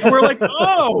 and we're like,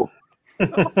 "Oh."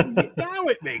 Now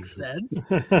it makes sense.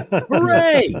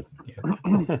 Hooray!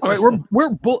 All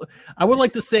right, I would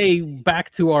like to say,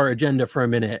 back to our agenda for a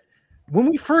minute. When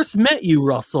we first met you,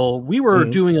 Russell, we were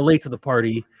doing a late to the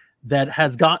party that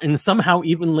has gotten somehow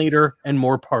even later and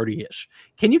more party-ish.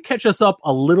 Can you catch us up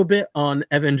a little bit on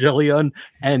Evangelion,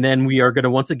 and then we are going to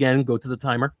once again go to the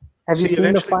timer? Have you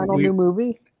seen the final new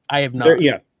movie? I have not.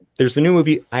 There's the new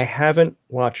movie. I haven't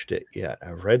watched it yet.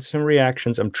 I've read some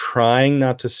reactions. I'm trying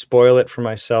not to spoil it for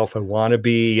myself. I want to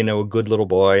be, a good little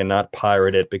boy and not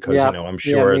pirate it, because, I'm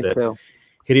sure that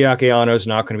Hideaki Anno is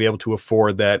not going to be able to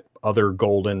afford that other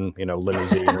golden,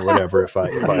 limousine or whatever if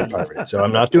I pirate it. So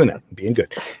I'm not doing that. I'm being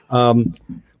good.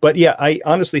 But yeah, I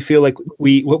honestly feel like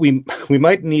we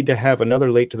might need to have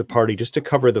another late to the party just to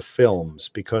cover the films,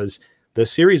 because the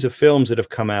series of films that have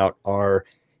come out are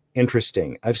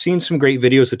interesting. I've seen some great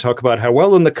videos that talk about how,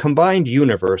 well, in the combined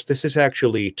universe, this is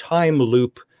actually time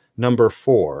loop number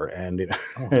 4, and it's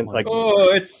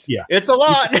a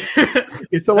lot.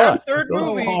 It's a lot. That third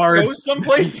movie goes some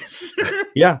places.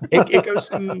 It goes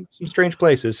some strange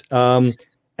places. And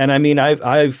I mean,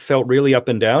 I've felt really up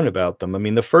and down about them. I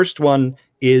mean, the first one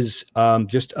is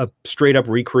just a straight up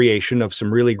recreation of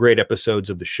some really great episodes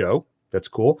of the show. That's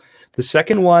cool. The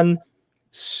second one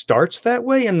starts that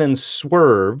way and then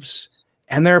swerves,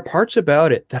 and there are parts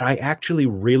about it that I actually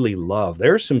really love.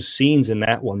 There are some scenes in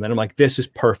that one that I'm like, this is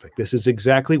perfect. This is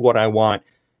exactly what I want,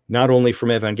 not only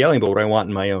from Evangelion, but what I want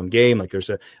in my own game. Like, there's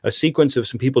a sequence of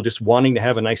some people just wanting to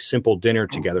have a nice simple dinner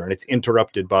together, and it's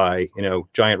interrupted by,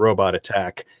 giant robot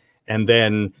attack and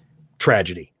then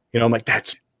tragedy. I'm like,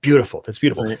 that's beautiful. That's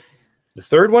beautiful. Right. The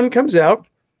third one comes out,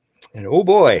 and oh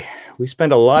boy, we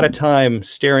spend a lot of time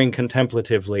staring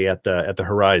contemplatively at the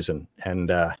horizon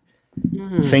and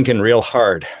thinking real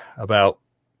hard about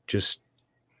just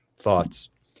thoughts.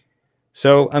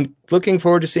 So I'm looking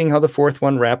forward to seeing how the fourth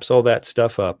one wraps all that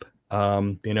stuff up.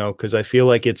 Because I feel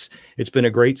like it's been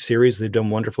a great series. They've done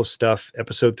wonderful stuff.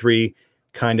 Episode 3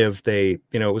 it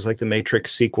was like the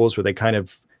Matrix sequels, where they kind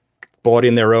of bought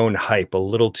in their own hype a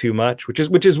little too much, which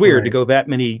is weird, to go that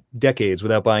many decades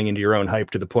without buying into your own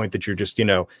hype to the point that you're just,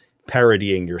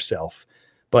 parodying yourself.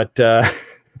 But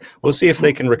we'll see if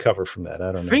they can recover from that.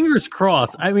 I don't know. Fingers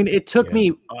crossed. I mean, it took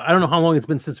me, I don't know how long it's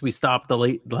been since we stopped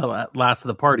the last of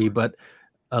the party, but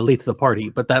late to the party,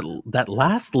 but that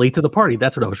last late to the party,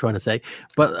 that's what I was trying to say.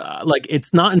 But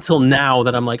it's not until now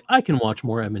that I'm like, I can watch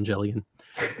more Evangelion.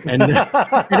 and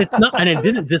it's not, and I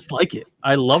didn't dislike it.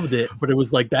 I loved it, but it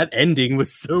was like that ending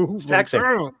was so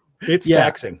taxing. It's Yeah.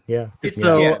 taxing. Yeah.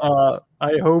 So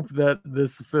I hope that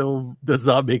this film does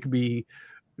not make me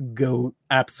go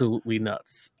absolutely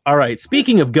nuts. All right.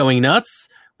 Speaking of going nuts,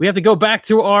 we have to go back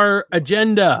to our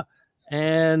agenda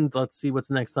and let's see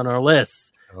what's next on our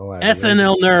list.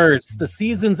 SNL Nerds. The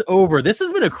season's over. This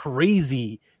has been a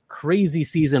crazy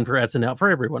season for SNL, for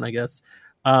everyone, I guess.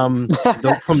 From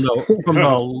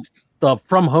the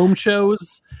from home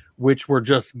shows, which were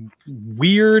just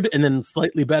weird and then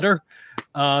slightly better,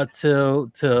 to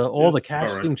all the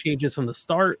casting changes from the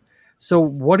start. So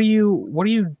what are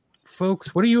you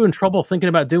folks, what are you in trouble thinking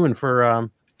about doing for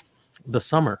the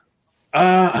summer?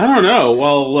 I don't know.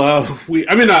 Well,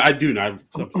 I do not have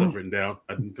some stuff written down.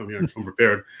 I didn't come here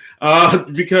unprepared.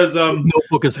 Because this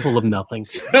notebook is full of nothing.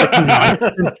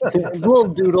 Little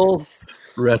doodles.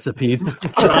 Recipes.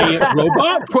 Giant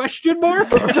robot? Question mark?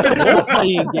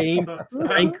 Role-playing game.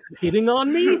 Frank hitting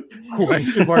on me?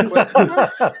 Question mark?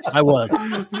 I was.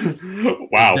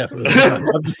 Wow. Definitely.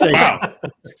 I'm just saying. Wow.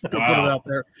 Put it out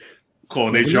there.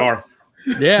 Calling HR.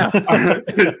 Yeah.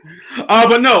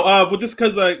 But no, but just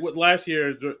because last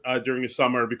year during the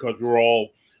summer, because we were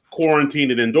all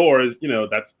quarantined and indoors,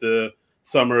 that's the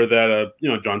summer that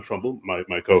John Trumbull,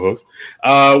 my co-host,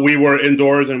 we were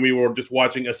indoors and we were just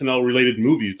watching SNL related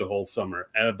movies the whole summer.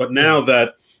 But now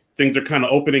that things are kind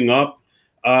of opening up,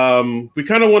 we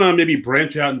kind of want to maybe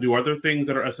branch out and do other things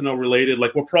that are SNL related.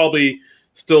 Like we'll probably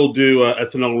still do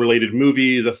SNL related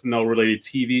movies, SNL related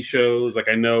TV shows. Like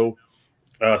I know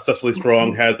Cecily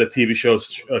Strong has the TV show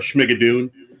Schmigadoon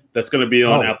that's going to be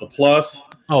on Apple Plus.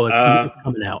 Oh, it's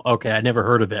coming out. Okay, I never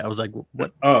heard of it. I was like,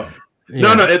 what? Oh.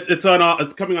 Yeah. No, it's on.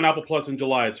 It's coming on Apple Plus in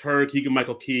July. It's her,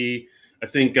 Keegan-Michael Key. I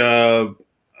think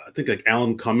like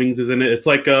Alan Cummings is in it. It's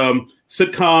like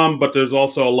sitcom, but there's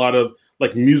also a lot of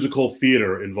like musical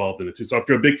theater involved in it too. So if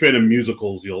you're a big fan of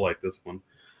musicals, you'll like this one.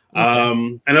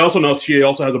 Okay. And I also know she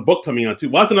also has a book coming out too.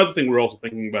 Well, that's another thing we're also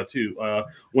thinking about too.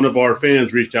 One of our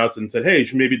fans reached out and said, "Hey, you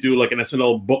should maybe do like an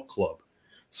SNL book club."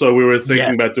 So we were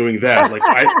thinking about doing that. Like,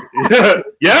 I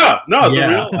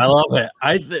love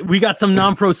it. We got some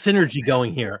non-pro synergy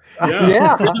going here.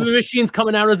 Yeah. The Machine's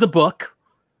coming out as a book.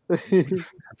 Go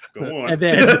on. And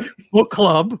then book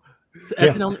club.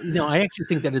 SNL. I actually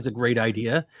think that is a great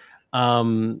idea.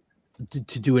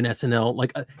 To do an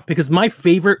SNL because my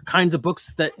favorite kinds of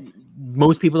books that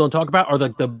most people don't talk about are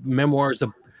like the memoirs, the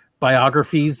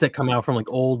biographies that come out from like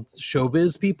old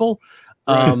showbiz people.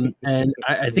 And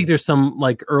I think there's some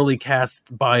like early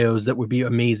cast bios that would be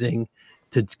amazing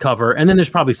to cover, and then there's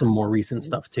probably some more recent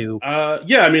stuff too.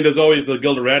 There's always the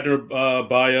Gilda Radner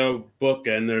bio book,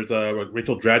 and there's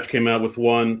Rachel Dratch came out with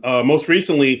one. Most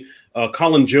recently,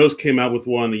 Colin Jost came out with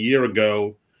one a year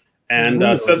ago, and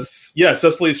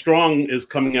Cecily Strong is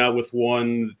coming out with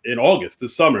one in August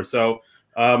this summer. So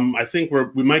I think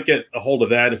we might get a hold of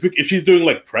that. If she's doing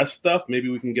like press stuff, maybe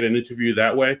we can get an interview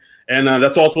that way. And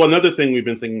that's also another thing we've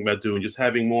been thinking about doing, just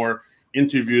having more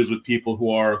interviews with people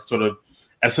who are sort of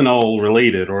SNL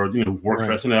related or work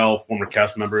for SNL, former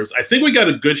cast members. I think we got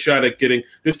a good shot at getting.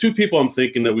 There's two people I'm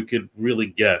thinking that we could really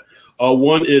get.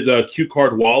 One is Q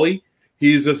Card Wally.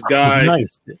 He's this guy.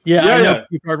 Nice. Yeah.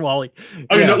 Q Card Wally.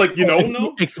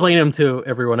 No. Explain him to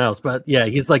everyone else, but yeah,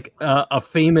 he's like a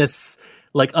famous.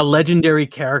 Like a legendary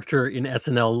character in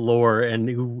SNL lore, and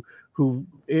who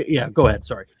go ahead.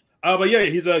 Sorry.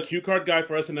 He's a cue card guy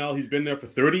for SNL. He's been there for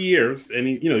 30 years, and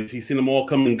he's seen them all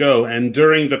come and go. And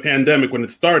during the pandemic, when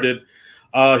it started,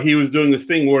 he was doing this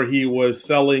thing where he was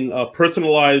selling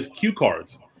personalized cue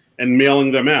cards and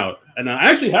mailing them out. And I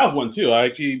actually have one too. I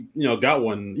actually, got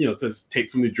one. It says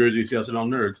 "Tape from New Jersey, see SNL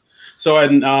Nerds."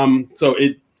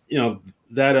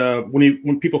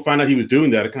 When people found out he was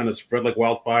doing that, it kind of spread like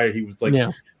wildfire. He was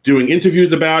doing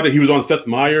interviews about it. He was on Seth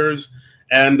Meyers,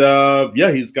 and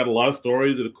he's got a lot of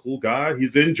stories. He's a cool guy.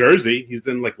 He's in Jersey. He's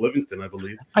in like Livingston, I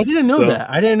believe. I didn't know that.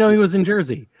 I didn't know he was in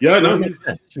Jersey. Yeah, no, he's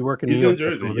working. He's in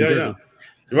Jersey. Yeah.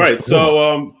 Right.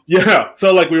 So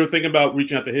So like we were thinking about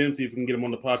reaching out to him, see if we can get him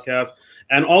on the podcast,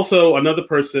 and also another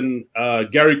person,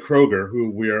 Gary Kroger, who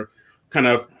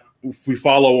we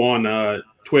follow on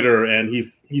Twitter, and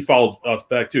he follows us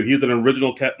back too. He's an not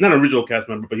original cast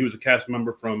member, but he was a cast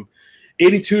member from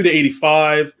 82 to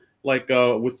 85, like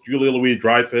with Julia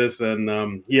Louis-Dreyfus,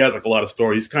 and he has like a lot of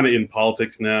stories. He's kind of in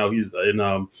politics now. He's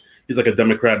like a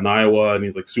Democrat in Iowa, and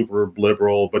he's like super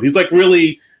liberal, but he's like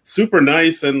really super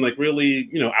nice and like really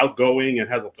outgoing, and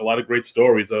has like, a lot of great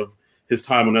stories of his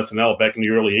time on SNL back in the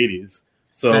early 80s.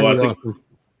 So I think awesome.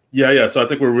 So I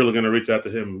think we're really going to reach out to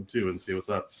him too and see what's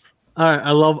up.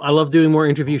 I love doing more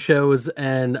interview shows,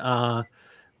 and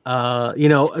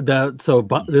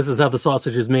This is how the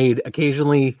sausage is made.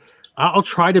 Occasionally, I'll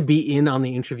try to be in on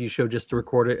the interview show just to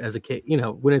record it as a kid.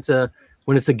 When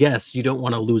it's a guest, you don't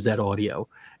want to lose that audio.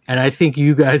 And I think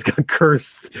you guys got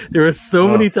cursed. There are so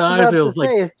many times where it was like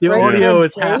the audio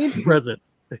is half present.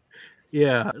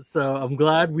 Yeah, so I'm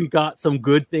glad we got some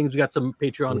good things. We got some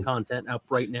Patreon content up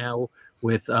right now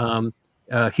with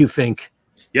Hugh Fink.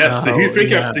 Yes, the Hugh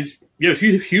Fink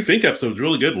Hugh Fink episode was a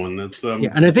really good one. That's,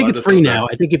 and I think it's free now.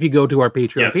 I think if you go to our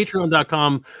Patreon,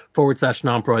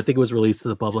 patreon.com/nonpro, I think it was released to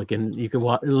the public and you can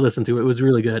listen to it. It was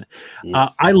really good.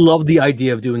 I love the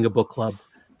idea of doing a book club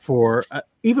for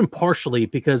even partially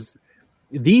because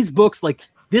these books, like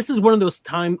this is one of those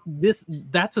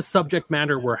that's a subject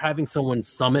matter where having someone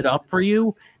sum it up for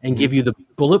you and give you the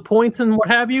bullet points and what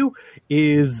have you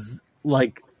is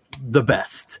like the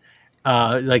best.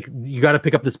 Like you got to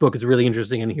pick up this book. It's really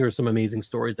interesting, and here's some amazing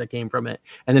stories that came from it.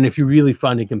 And then if you really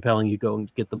find it compelling, you go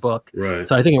and get the book. Right.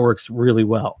 So I think it works really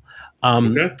well.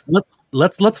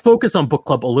 Let's focus on book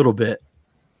club a little bit.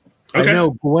 Okay. I know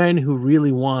Gwen, who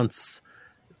really wants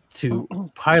to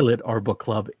pilot our book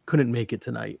club, couldn't make it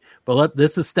tonight. But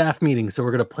this is staff meeting, so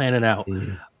we're going to plan it out.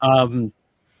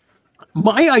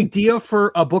 My idea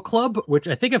for a book club, which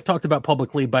I think I've talked about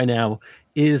publicly by now,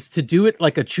 is to do it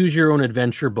like a choose your own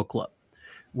adventure book club,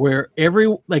 where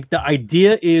the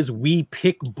idea is we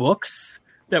pick books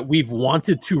that we've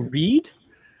wanted to read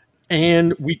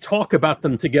and we talk about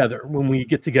them together when we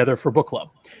get together for book club.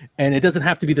 And it doesn't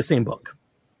have to be the same book.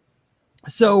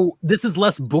 So this is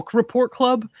less book report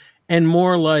club and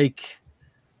more like,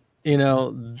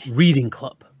 reading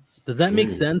club. Does that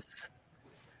make sense?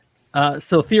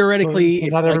 So theoretically, so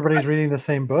not everybody's reading the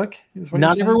same book.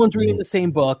 Not everyone's reading the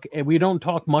same book, and we don't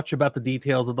talk much about the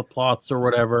details of the plots or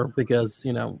whatever because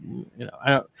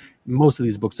most of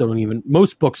these books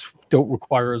most books don't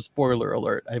require a spoiler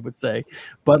alert. I would say,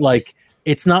 but like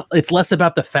it's less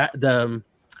about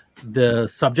the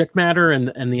subject matter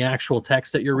and the actual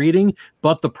text that you're reading,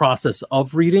 but the process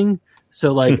of reading.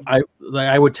 So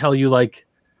I would tell you, like,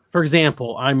 for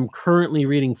example, I'm currently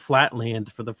reading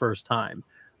Flatland for the first time.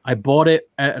 I bought it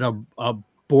at a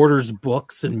Borders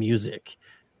Books and Music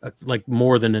like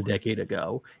more than a decade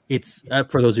ago. It's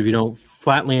for those of you who know,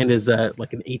 Flatland is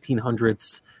like an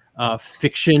 1800s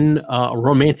fiction,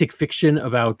 romantic fiction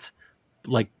about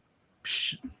like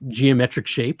geometric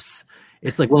shapes.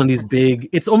 It's like one of these big,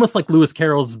 it's almost like Lewis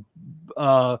Carroll's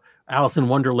Alice in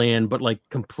Wonderland, but like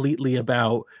completely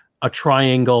about a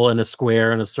triangle and a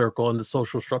square and a circle and the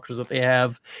social structures that they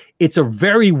have. It's a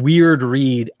very weird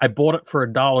read. I bought it for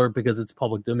 $1 because it's a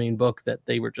public domain book that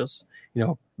they were just,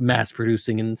 mass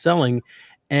producing and selling.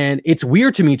 And it's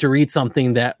weird to me to read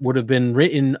something that would have been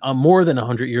written more than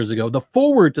 100 years ago. The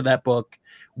foreword to that book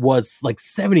was like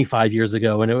 75 years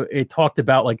ago. And it talked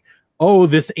about like,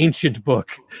 this ancient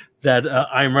book that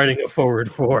I'm writing a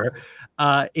foreword for.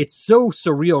 It's so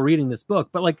surreal reading this book,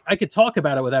 but like I could talk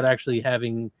about it without actually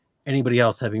having anybody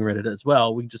else having read it as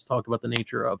well. We just talked about the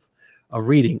nature of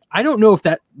reading. I don't know if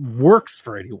that works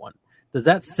for anyone. Does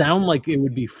that sound like it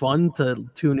would be fun to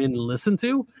tune in and listen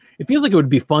to? It feels like it would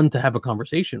be fun to have a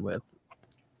conversation with,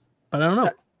 but I don't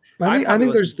know. I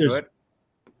think there's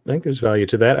value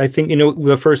to that. I think,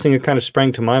 the first thing that kind of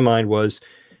sprang to my mind was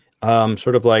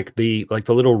sort of like the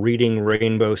little reading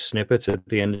rainbow snippets at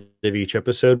the end of each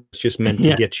episode. It's just meant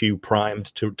to get you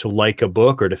primed to like a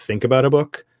book or to think about a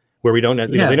book, where we don't,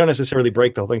 they don't necessarily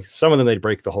break the whole thing. Some of them, they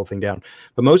break the whole thing down,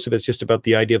 but most of it's just about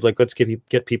the idea of like, let's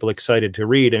get people excited to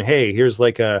read. And hey, here's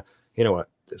like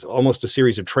it's almost a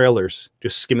series of trailers,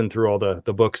 just skimming through all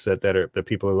the books that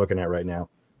people are looking at right now.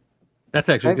 That's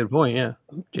actually a good point. Yeah.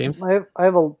 James. I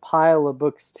have a pile of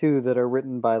books too, that are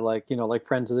written by like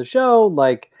friends of the show.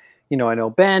 Like, I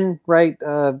know Ben, right.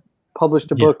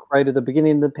 Published a book right at the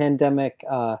beginning of the pandemic.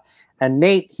 And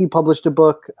Nate, he published a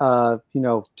book,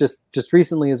 just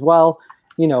recently as well.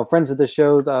 Friends of the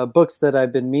show, books that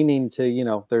I've been meaning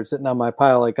to, they're sitting on my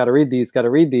pile. Like, got to read these.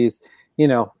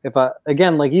 If I,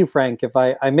 again, like you, Frank, if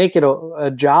I make it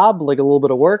a job, like a little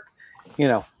bit of work,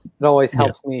 it always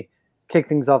helps me kick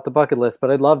things off the bucket list.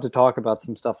 But I'd love to talk about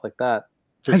some stuff like that.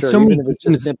 For sure, so even if it's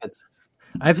just snippets.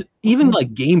 I've even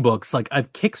like game books, like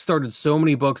I've kickstarted so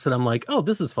many books that I'm like, oh,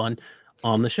 this is fun,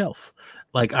 on the shelf.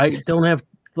 Like I don't have.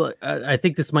 I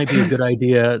think this might be a good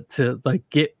idea to like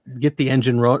get the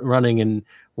engine running and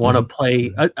want to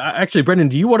play. Actually, Brendan,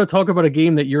 do you want to talk about a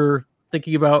game that you're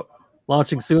thinking about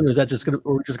launching soon, or is that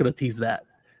we're just gonna tease that?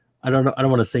 I don't know. I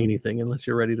don't want to say anything unless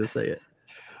you're ready to say it.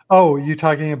 Oh, you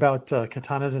talking about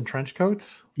katanas and trench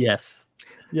coats? Yes.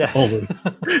 Yes. Always.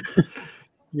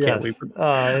 Yes.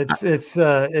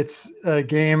 It's a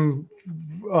game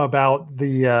about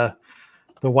the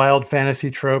wild fantasy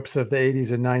tropes of the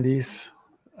 80s and 90s.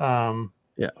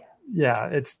 Yeah,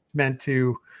 it's meant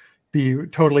to be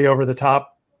totally over the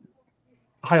top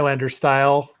Highlander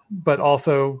style, but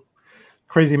also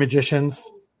crazy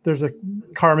magicians. There's a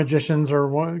car magicians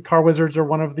or car wizards are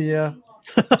one of the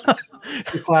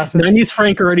classes. 90s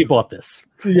Frank already bought this.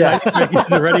 Yeah,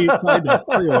 he's already signed up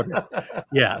pre-order.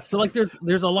 Yeah, so like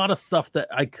there's a lot of stuff that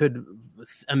I could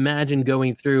imagine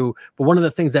going through, but one of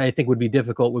the things that I think would be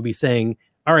difficult would be saying,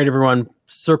 all right, everyone,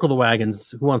 circle the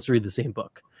wagons. Who wants to read the same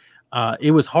book?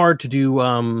 It was hard to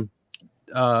do.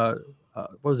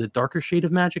 What was it? Darker Shade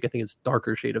of Magic? I think it's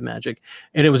Darker Shade of Magic.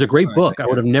 And it was a great book. I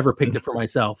would have never picked it for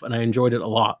myself, and I enjoyed it a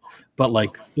lot. But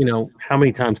like, how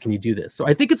many times can you do this? So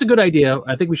I think it's a good idea.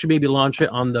 I think we should maybe launch it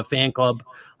on the fan club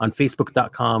on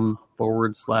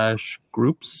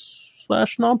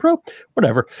facebook.com/groups/non-pro,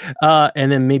 whatever.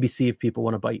 And then maybe see if people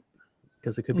want to bite,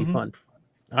 because it could be fun.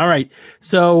 All right.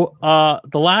 So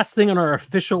the last thing on our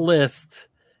official list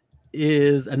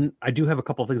is, and I do have a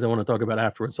couple of things I want to talk about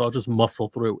afterwards, so I'll just muscle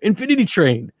through. Infinity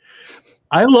Train.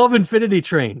 I love Infinity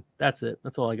Train. That's it.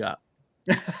 That's all I got.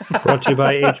 Brought to you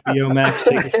by HBO Max.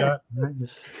 Take a shot.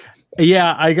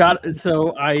 Yeah,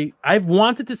 I've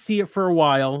wanted to see it for a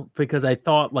while because I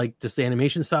thought like just the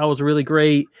animation style was really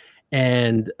great,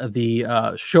 and the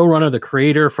showrunner, the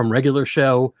creator from regular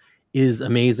show, is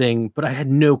amazing, but I had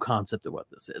no concept of what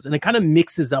this is. And it kind of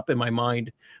mixes up in my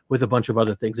mind with a bunch of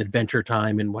other things, Adventure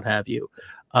Time and what have you.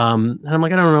 And I'm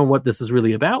like, I don't know what this is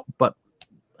really about.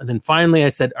 And then finally I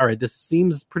said, all right, this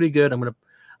seems pretty good.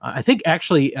 I think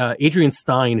actually Adrian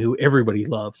Stein, who everybody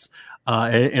loves,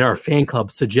 in our fan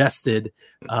club suggested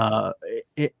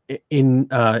Infinity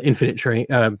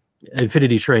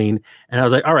Train. And I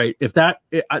was like, all right, if that,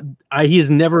 he has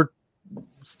never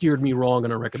steered me wrong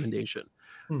on a recommendation.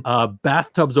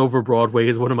 Bathtubs Over Broadway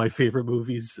is one of my favorite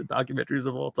movies, documentaries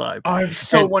of all time. I've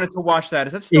wanted to watch that.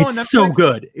 Is that still on Netflix? It's so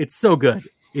good. It's so good.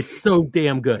 It's so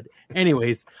damn good.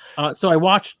 Anyways, so I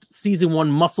watched season 1,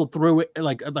 muscled through it,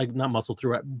 like not muscle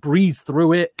through it, breezed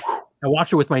through it. I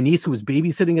watched it with my niece who was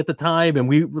babysitting at the time, and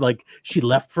she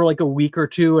left for like a week or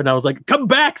two, and I was like, come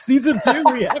back, season 2,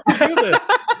 we have to do this.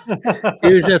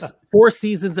 It was just 4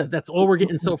 seasons. That's all we're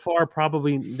getting so far.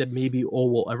 Probably that maybe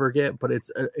all we'll ever get, but it's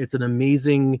an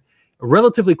amazing,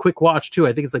 relatively quick watch too.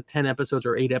 I think it's like 10 episodes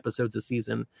or 8 episodes a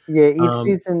season. Yeah, each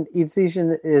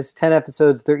season is 10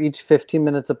 episodes. They're each 15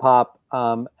 minutes a pop,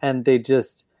 and they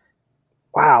just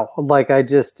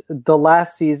the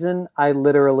last season,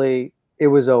 it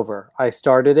was over. I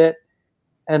started it,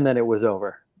 and then it was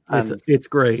over. It's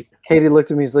great. Katie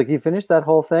looked at me. She's like, "You finished that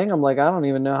whole thing?" I'm like, "I don't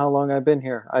even know how long I've been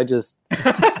here. I just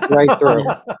right through."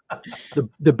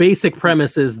 The basic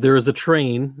premise is there is a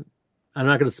train. I'm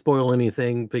not going to spoil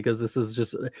anything because this is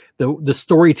just the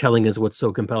storytelling is what's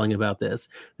so compelling about this.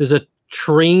 There's a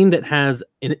train that has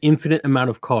an infinite amount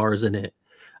of cars in it,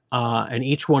 and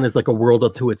each one is like a world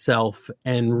unto itself.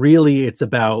 And really, it's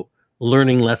about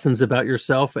learning lessons about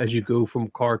yourself as you go from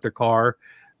car to car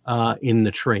in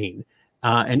the train.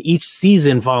 And each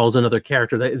season follows another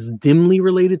character that is dimly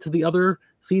related to the other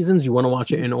seasons. You want to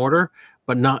watch it in order,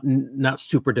 but not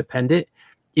super dependent.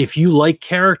 If you like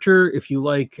character, if you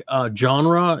like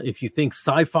genre, if you think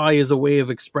sci-fi is a way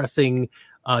of expressing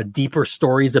deeper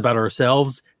stories about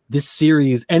ourselves, this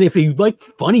series, and if you like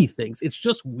funny things, it's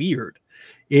just weird.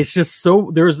 It's just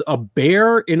so, there's a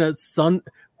bear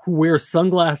who wears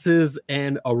sunglasses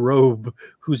and a robe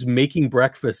who's making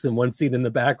breakfast, and one scene in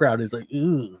the background is like,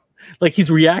 ugh. Like he's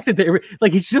reacted to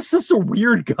he's just such a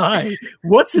weird guy.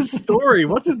 What's his story?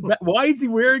 Why is he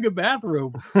wearing a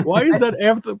bathrobe? Why is that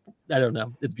after? I don't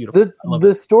know. It's beautiful.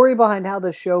 The story behind how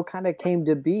the show kind of came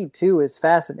to be too is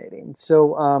fascinating.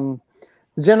 So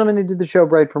the gentleman who did the show,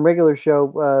 right from regular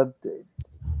show,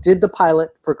 did the pilot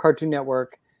for Cartoon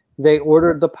Network. They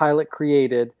ordered the pilot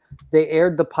created. They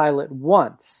aired the pilot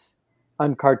once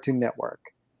on Cartoon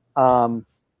Network. And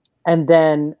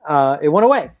then it went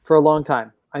away for a long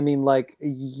time. I mean, like a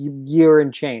year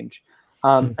and change.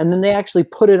 And then they actually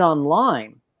put it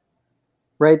online,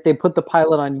 right? They put the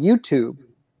pilot on YouTube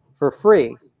for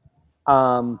free.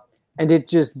 And it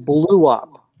just blew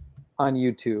up on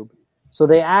YouTube. So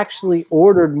they actually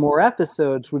ordered more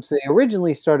episodes, which they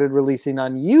originally started releasing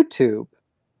on YouTube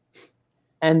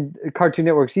and Cartoon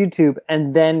Network's YouTube,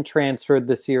 and then transferred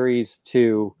the series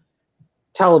to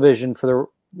television for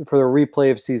the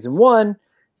replay of season 1.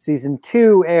 Season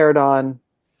 2 aired on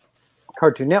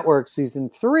Cartoon Network. Season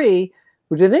 3,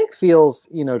 which I think feels,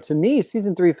 to me,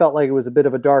 season 3 felt like it was a bit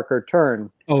of a darker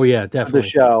turn. Oh yeah, definitely. The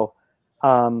show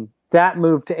that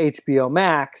moved to HBO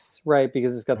Max, right?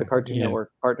 Because it's got the Cartoon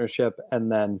Network partnership,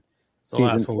 and then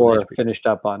season 4 finished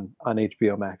up on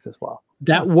HBO Max as well.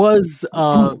 That was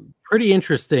pretty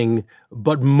interesting,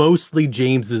 but mostly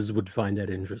James's would find that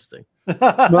interesting.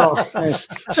 Well,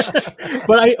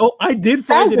 but I did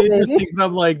find it interesting. But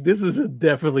I'm like, this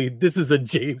is a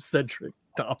James centric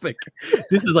topic.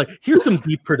 This is like, here's some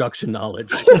deep production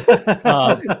knowledge.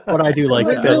 But I do like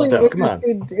that really stuff. Come on,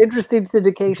 interesting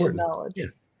syndication knowledge.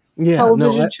 Yeah,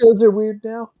 television shows are weird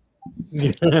now.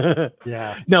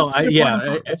 Yeah. No,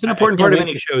 it's an important part of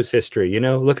any show's history.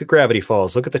 Look at Gravity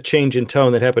Falls. Look at the change in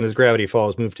tone that happened as Gravity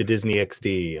Falls moved to Disney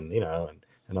XD,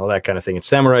 and all that kind of thing. And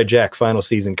Samurai Jack final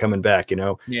season coming back.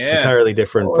 Entirely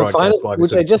different broadcast block,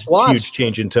 which I just watched. Huge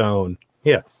change in tone.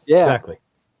 Yeah. Exactly.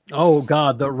 Oh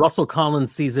God, the Russell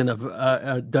Collins season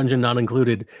of Dungeon Not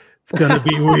Included. It's gonna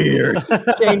be weird.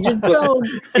 Change in tone.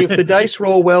 If the dice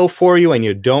roll well for you and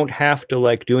you don't have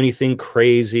to do anything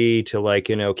crazy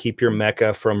to keep your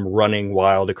mecha from running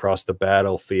wild across the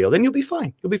battlefield, then you'll be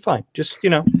fine. Just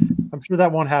I'm sure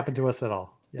that won't happen to us at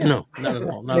all. Yeah. No, not at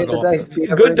all. Not at all.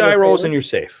 Good die rolls and you're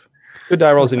safe.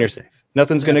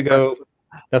 Nothing's gonna go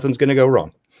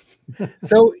wrong.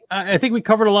 So I think we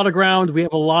covered a lot of ground. We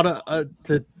have a lot of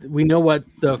we know what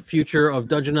the future of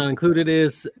Dungeon Not Included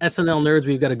is. SNL Nerds,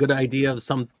 we've got a good idea of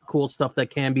some cool stuff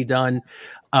that can be done.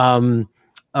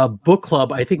 A book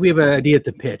club, I think we have an idea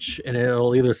to pitch, and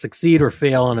it'll either succeed or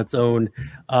fail on its own.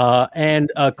 And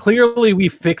clearly we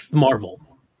fixed Marvel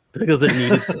because it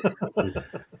needed.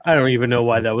 I don't even know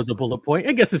why that was a bullet point.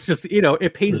 I guess it's just,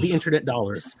 it pays the internet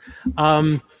dollars.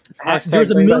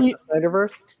 There's a million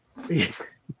Snyderverse.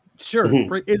 Sure.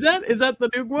 Is that the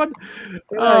new one?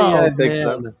 Yeah, I think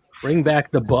so. Bring back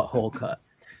the butthole cut.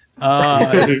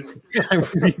 I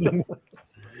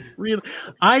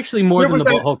actually more than the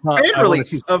butthole cut. Fan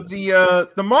release of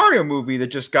the Mario movie that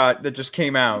just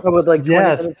came out. Oh, with 20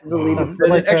 yes. minutes of deleted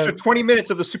There's an extra 20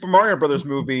 minutes of the Super Mario Brothers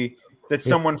movie that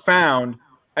someone found,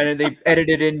 and they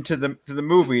edited into the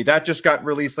movie that just got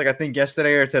released. I think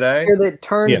yesterday or today. That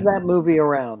turns that movie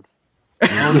around.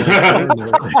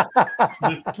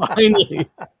 Finally,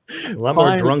 a lot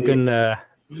more drunken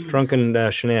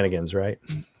shenanigans, right?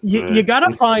 You gotta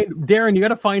find Darren. You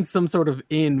gotta find some sort of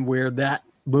where that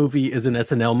movie is an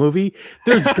SNL movie.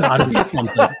 There's gotta be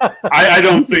something. I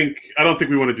don't think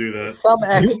we want to do that. Some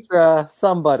extra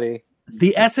somebody.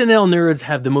 The SNL nerds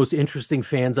have the most interesting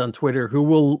fans on Twitter who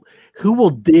will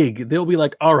dig. They'll be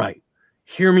like, "All right,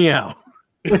 hear me out."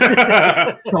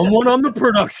 Someone on the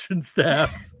production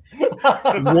staff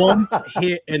once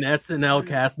hit an SNL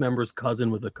cast member's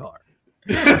cousin with a car.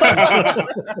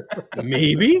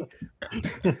 Maybe.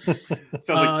 Sounds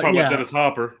like talking about Dennis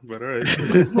Hopper, but all right.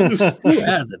 Who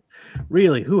hasn't?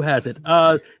 Really, who hasn't?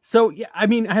 So I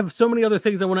have so many other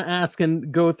things I want to ask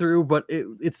and go through, but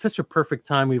it's such a perfect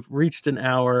time. We've reached an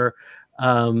hour.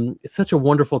 It's such a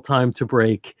wonderful time to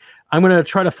break. I'm going to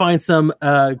try to find some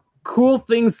cool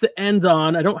things to end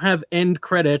on. I don't have end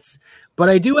credits, but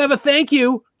I do have a thank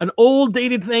you, an old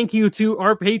dated thank you to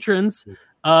our patrons,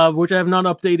 which I have not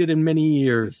updated in many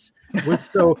years.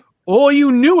 So all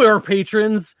you newer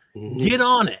patrons, get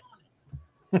on it.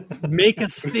 Make a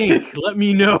stink. Let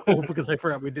me know, because I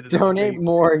forgot we did it. Donate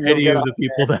more. Any of the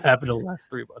people that happened in the last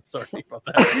 3 months. Sorry about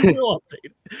that. We'll update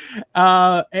it.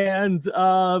 And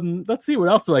let's see, what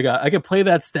else do I got? I can play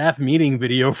that staff meeting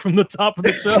video from the top of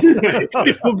the show.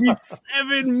 It'll be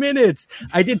 7 minutes.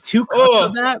 I did 2 cuts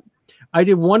of that. I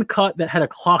did one cut that had a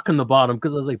clock on the bottom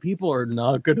because I was like, people are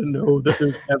not going to know that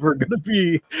there's ever going to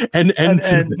be an end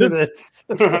to this.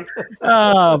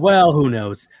 Well, who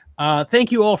knows?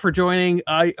 Thank you all for joining.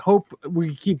 I hope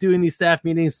we keep doing these staff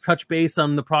meetings, touch base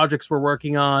on the projects we're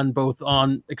working on, both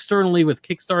on externally with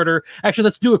Kickstarter. Actually,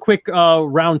 let's do a quick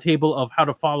roundtable of how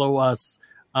to follow us.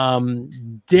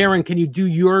 Darren, can you do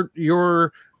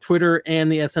your Twitter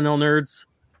and the SNL Nerds?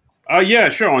 Yeah,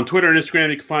 sure. On Twitter and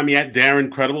Instagram, you can find me at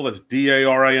Darren Credible. That's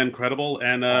DARIN Credible.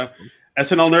 And awesome.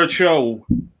 SNL Nerd Show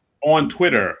on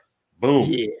Twitter. Boom.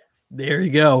 Yeah, there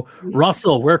you go.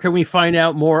 Russell, where can we find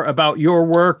out more about your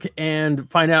work and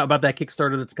find out about that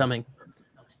Kickstarter that's coming?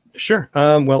 Sure.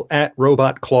 Well, at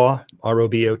Robot Claw,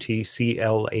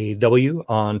 ROBOTCLAW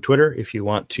on Twitter, if you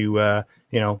want to,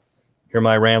 hear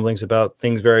my ramblings about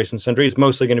things various and sundry. It's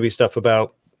mostly going to be stuff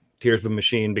about Tears of a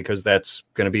Machine because that's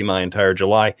going to be my entire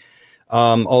July.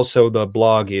 Also, the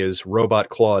blog is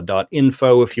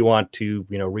robotclaw.info if you want to,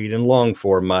 read in long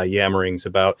form my yammerings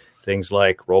about things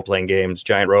like role-playing games,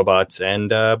 giant robots, and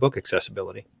book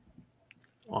accessibility.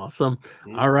 Awesome.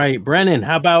 All right, Brennan,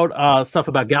 how about stuff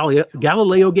about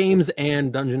Galileo games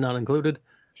and Dungeon Not Included?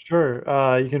 Sure.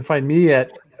 You can find me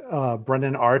at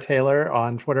Brendan R. Taylor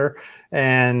on Twitter,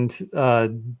 and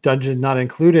Dungeon Not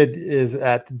Included is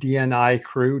at DNI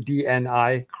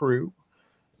Crew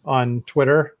on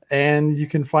Twitter, and you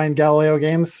can find Galileo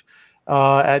Games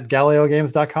at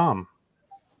galileogames.com.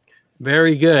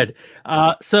 Very good.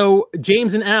 So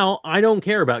James and Al, I don't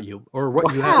care about you or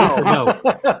what you have to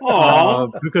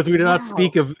know because we did not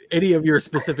speak of any of your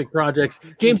specific projects.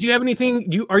 James, do you have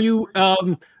anything? Are you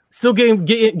still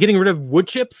getting rid of wood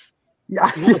chips?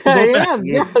 Yeah, I am.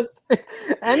 Yes.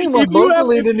 Anyone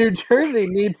locally to New Jersey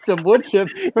needs some wood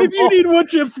chips. If you need wood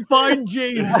chips, find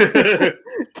James.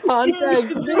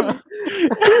 Contact me.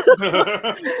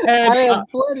 I have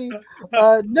plenty.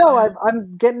 No,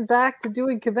 I'm getting back to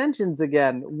doing conventions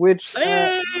again, which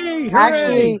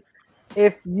actually,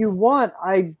 if you want,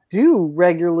 I do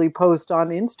regularly post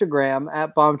on Instagram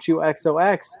at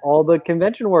BombChewXOX all the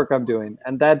convention work I'm doing,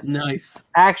 and that's nice.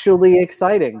 Actually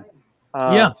exciting.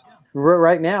 Yeah.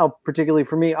 Right now, particularly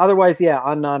for me. Otherwise,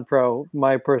 on non-pro,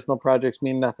 my personal projects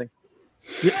mean nothing.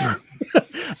 Yeah.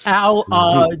 Al,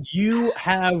 you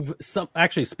have some.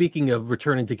 Actually, speaking of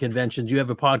returning to conventions, you have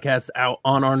a podcast out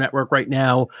on our network right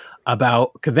now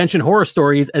about convention horror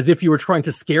stories, as if you were trying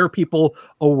to scare people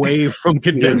away from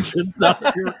conventions.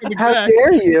 How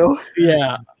dare you?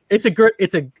 Yeah. It's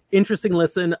a interesting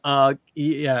listen. I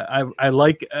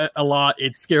like a lot.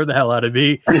 It scared the hell out of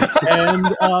me, and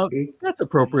that's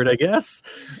appropriate, I guess.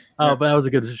 But that was a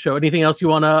good show. Anything else you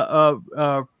want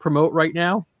to promote right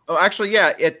now? Oh, actually,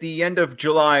 yeah. At the end of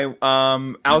July,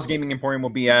 Al's Gaming Emporium will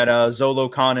be at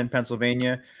ZoloCon in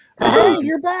Pennsylvania. Hey,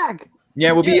 you're back.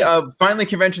 Yeah, we'll be finally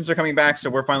conventions are coming back, so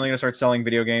we're finally going to start selling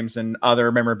video games and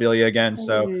other memorabilia again.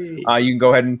 So you can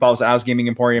go ahead and follow us at Al's Gaming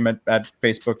Emporium at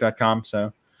facebook.com.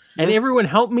 So. And everyone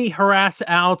help me harass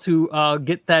Al to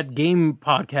get that game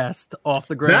podcast off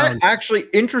the ground. That actually,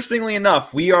 interestingly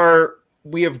enough, we've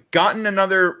gotten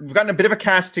a bit of a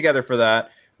cast together for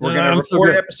that. We're going to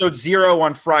record episode 0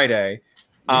 on Friday,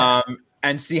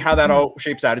 and see how that all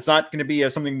shapes out. It's not going to be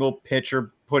something we'll pitch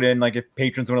or put in. Like if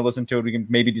patrons want to listen to it, we can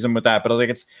maybe do something with that. But I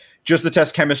think it's just to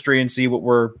test chemistry and see what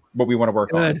we want to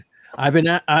work on. I've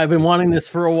been wanting this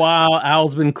for a while.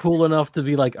 Al's been cool enough to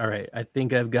be like, all right, I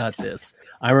think I've got this.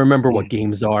 I remember what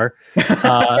games are,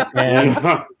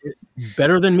 and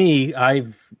better than me.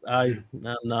 I'm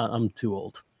too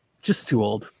old, just too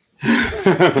old,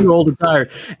 too old and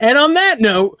tired. And on that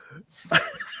note,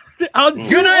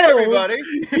 good night, everybody.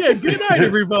 Yeah, good night,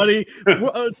 everybody.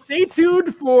 Stay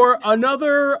tuned for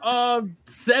another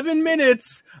 7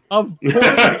 minutes of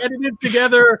edited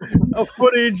together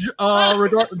footage.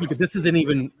 Look, this isn't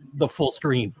even the full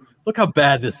screen. Look how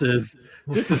bad this is.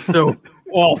 This is so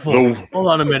awful. Hold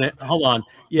on a minute. Hold on.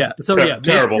 Yeah. So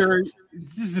terrible.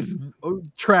 This is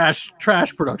trash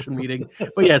production meeting.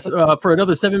 But yes, for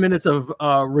another 7 minutes of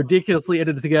ridiculously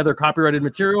edited together copyrighted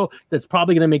material that's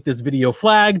probably going to make this video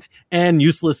flagged and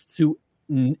useless to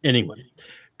anyone.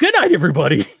 Good night,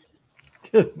 everybody.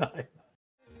 Good night.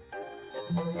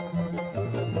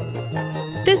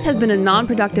 This has been a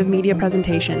non-productive media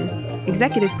presentation.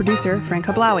 Executive producer Frank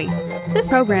Hablawi. This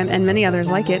program and many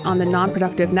others like it on the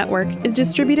Non-Productive Network is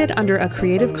distributed under a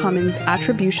Creative Commons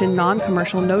Attribution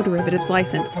Non-Commercial No Derivatives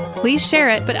license. Please share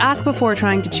it, but ask before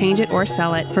trying to change it or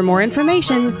sell it. For more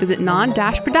information, visit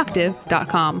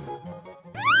non-productive.com.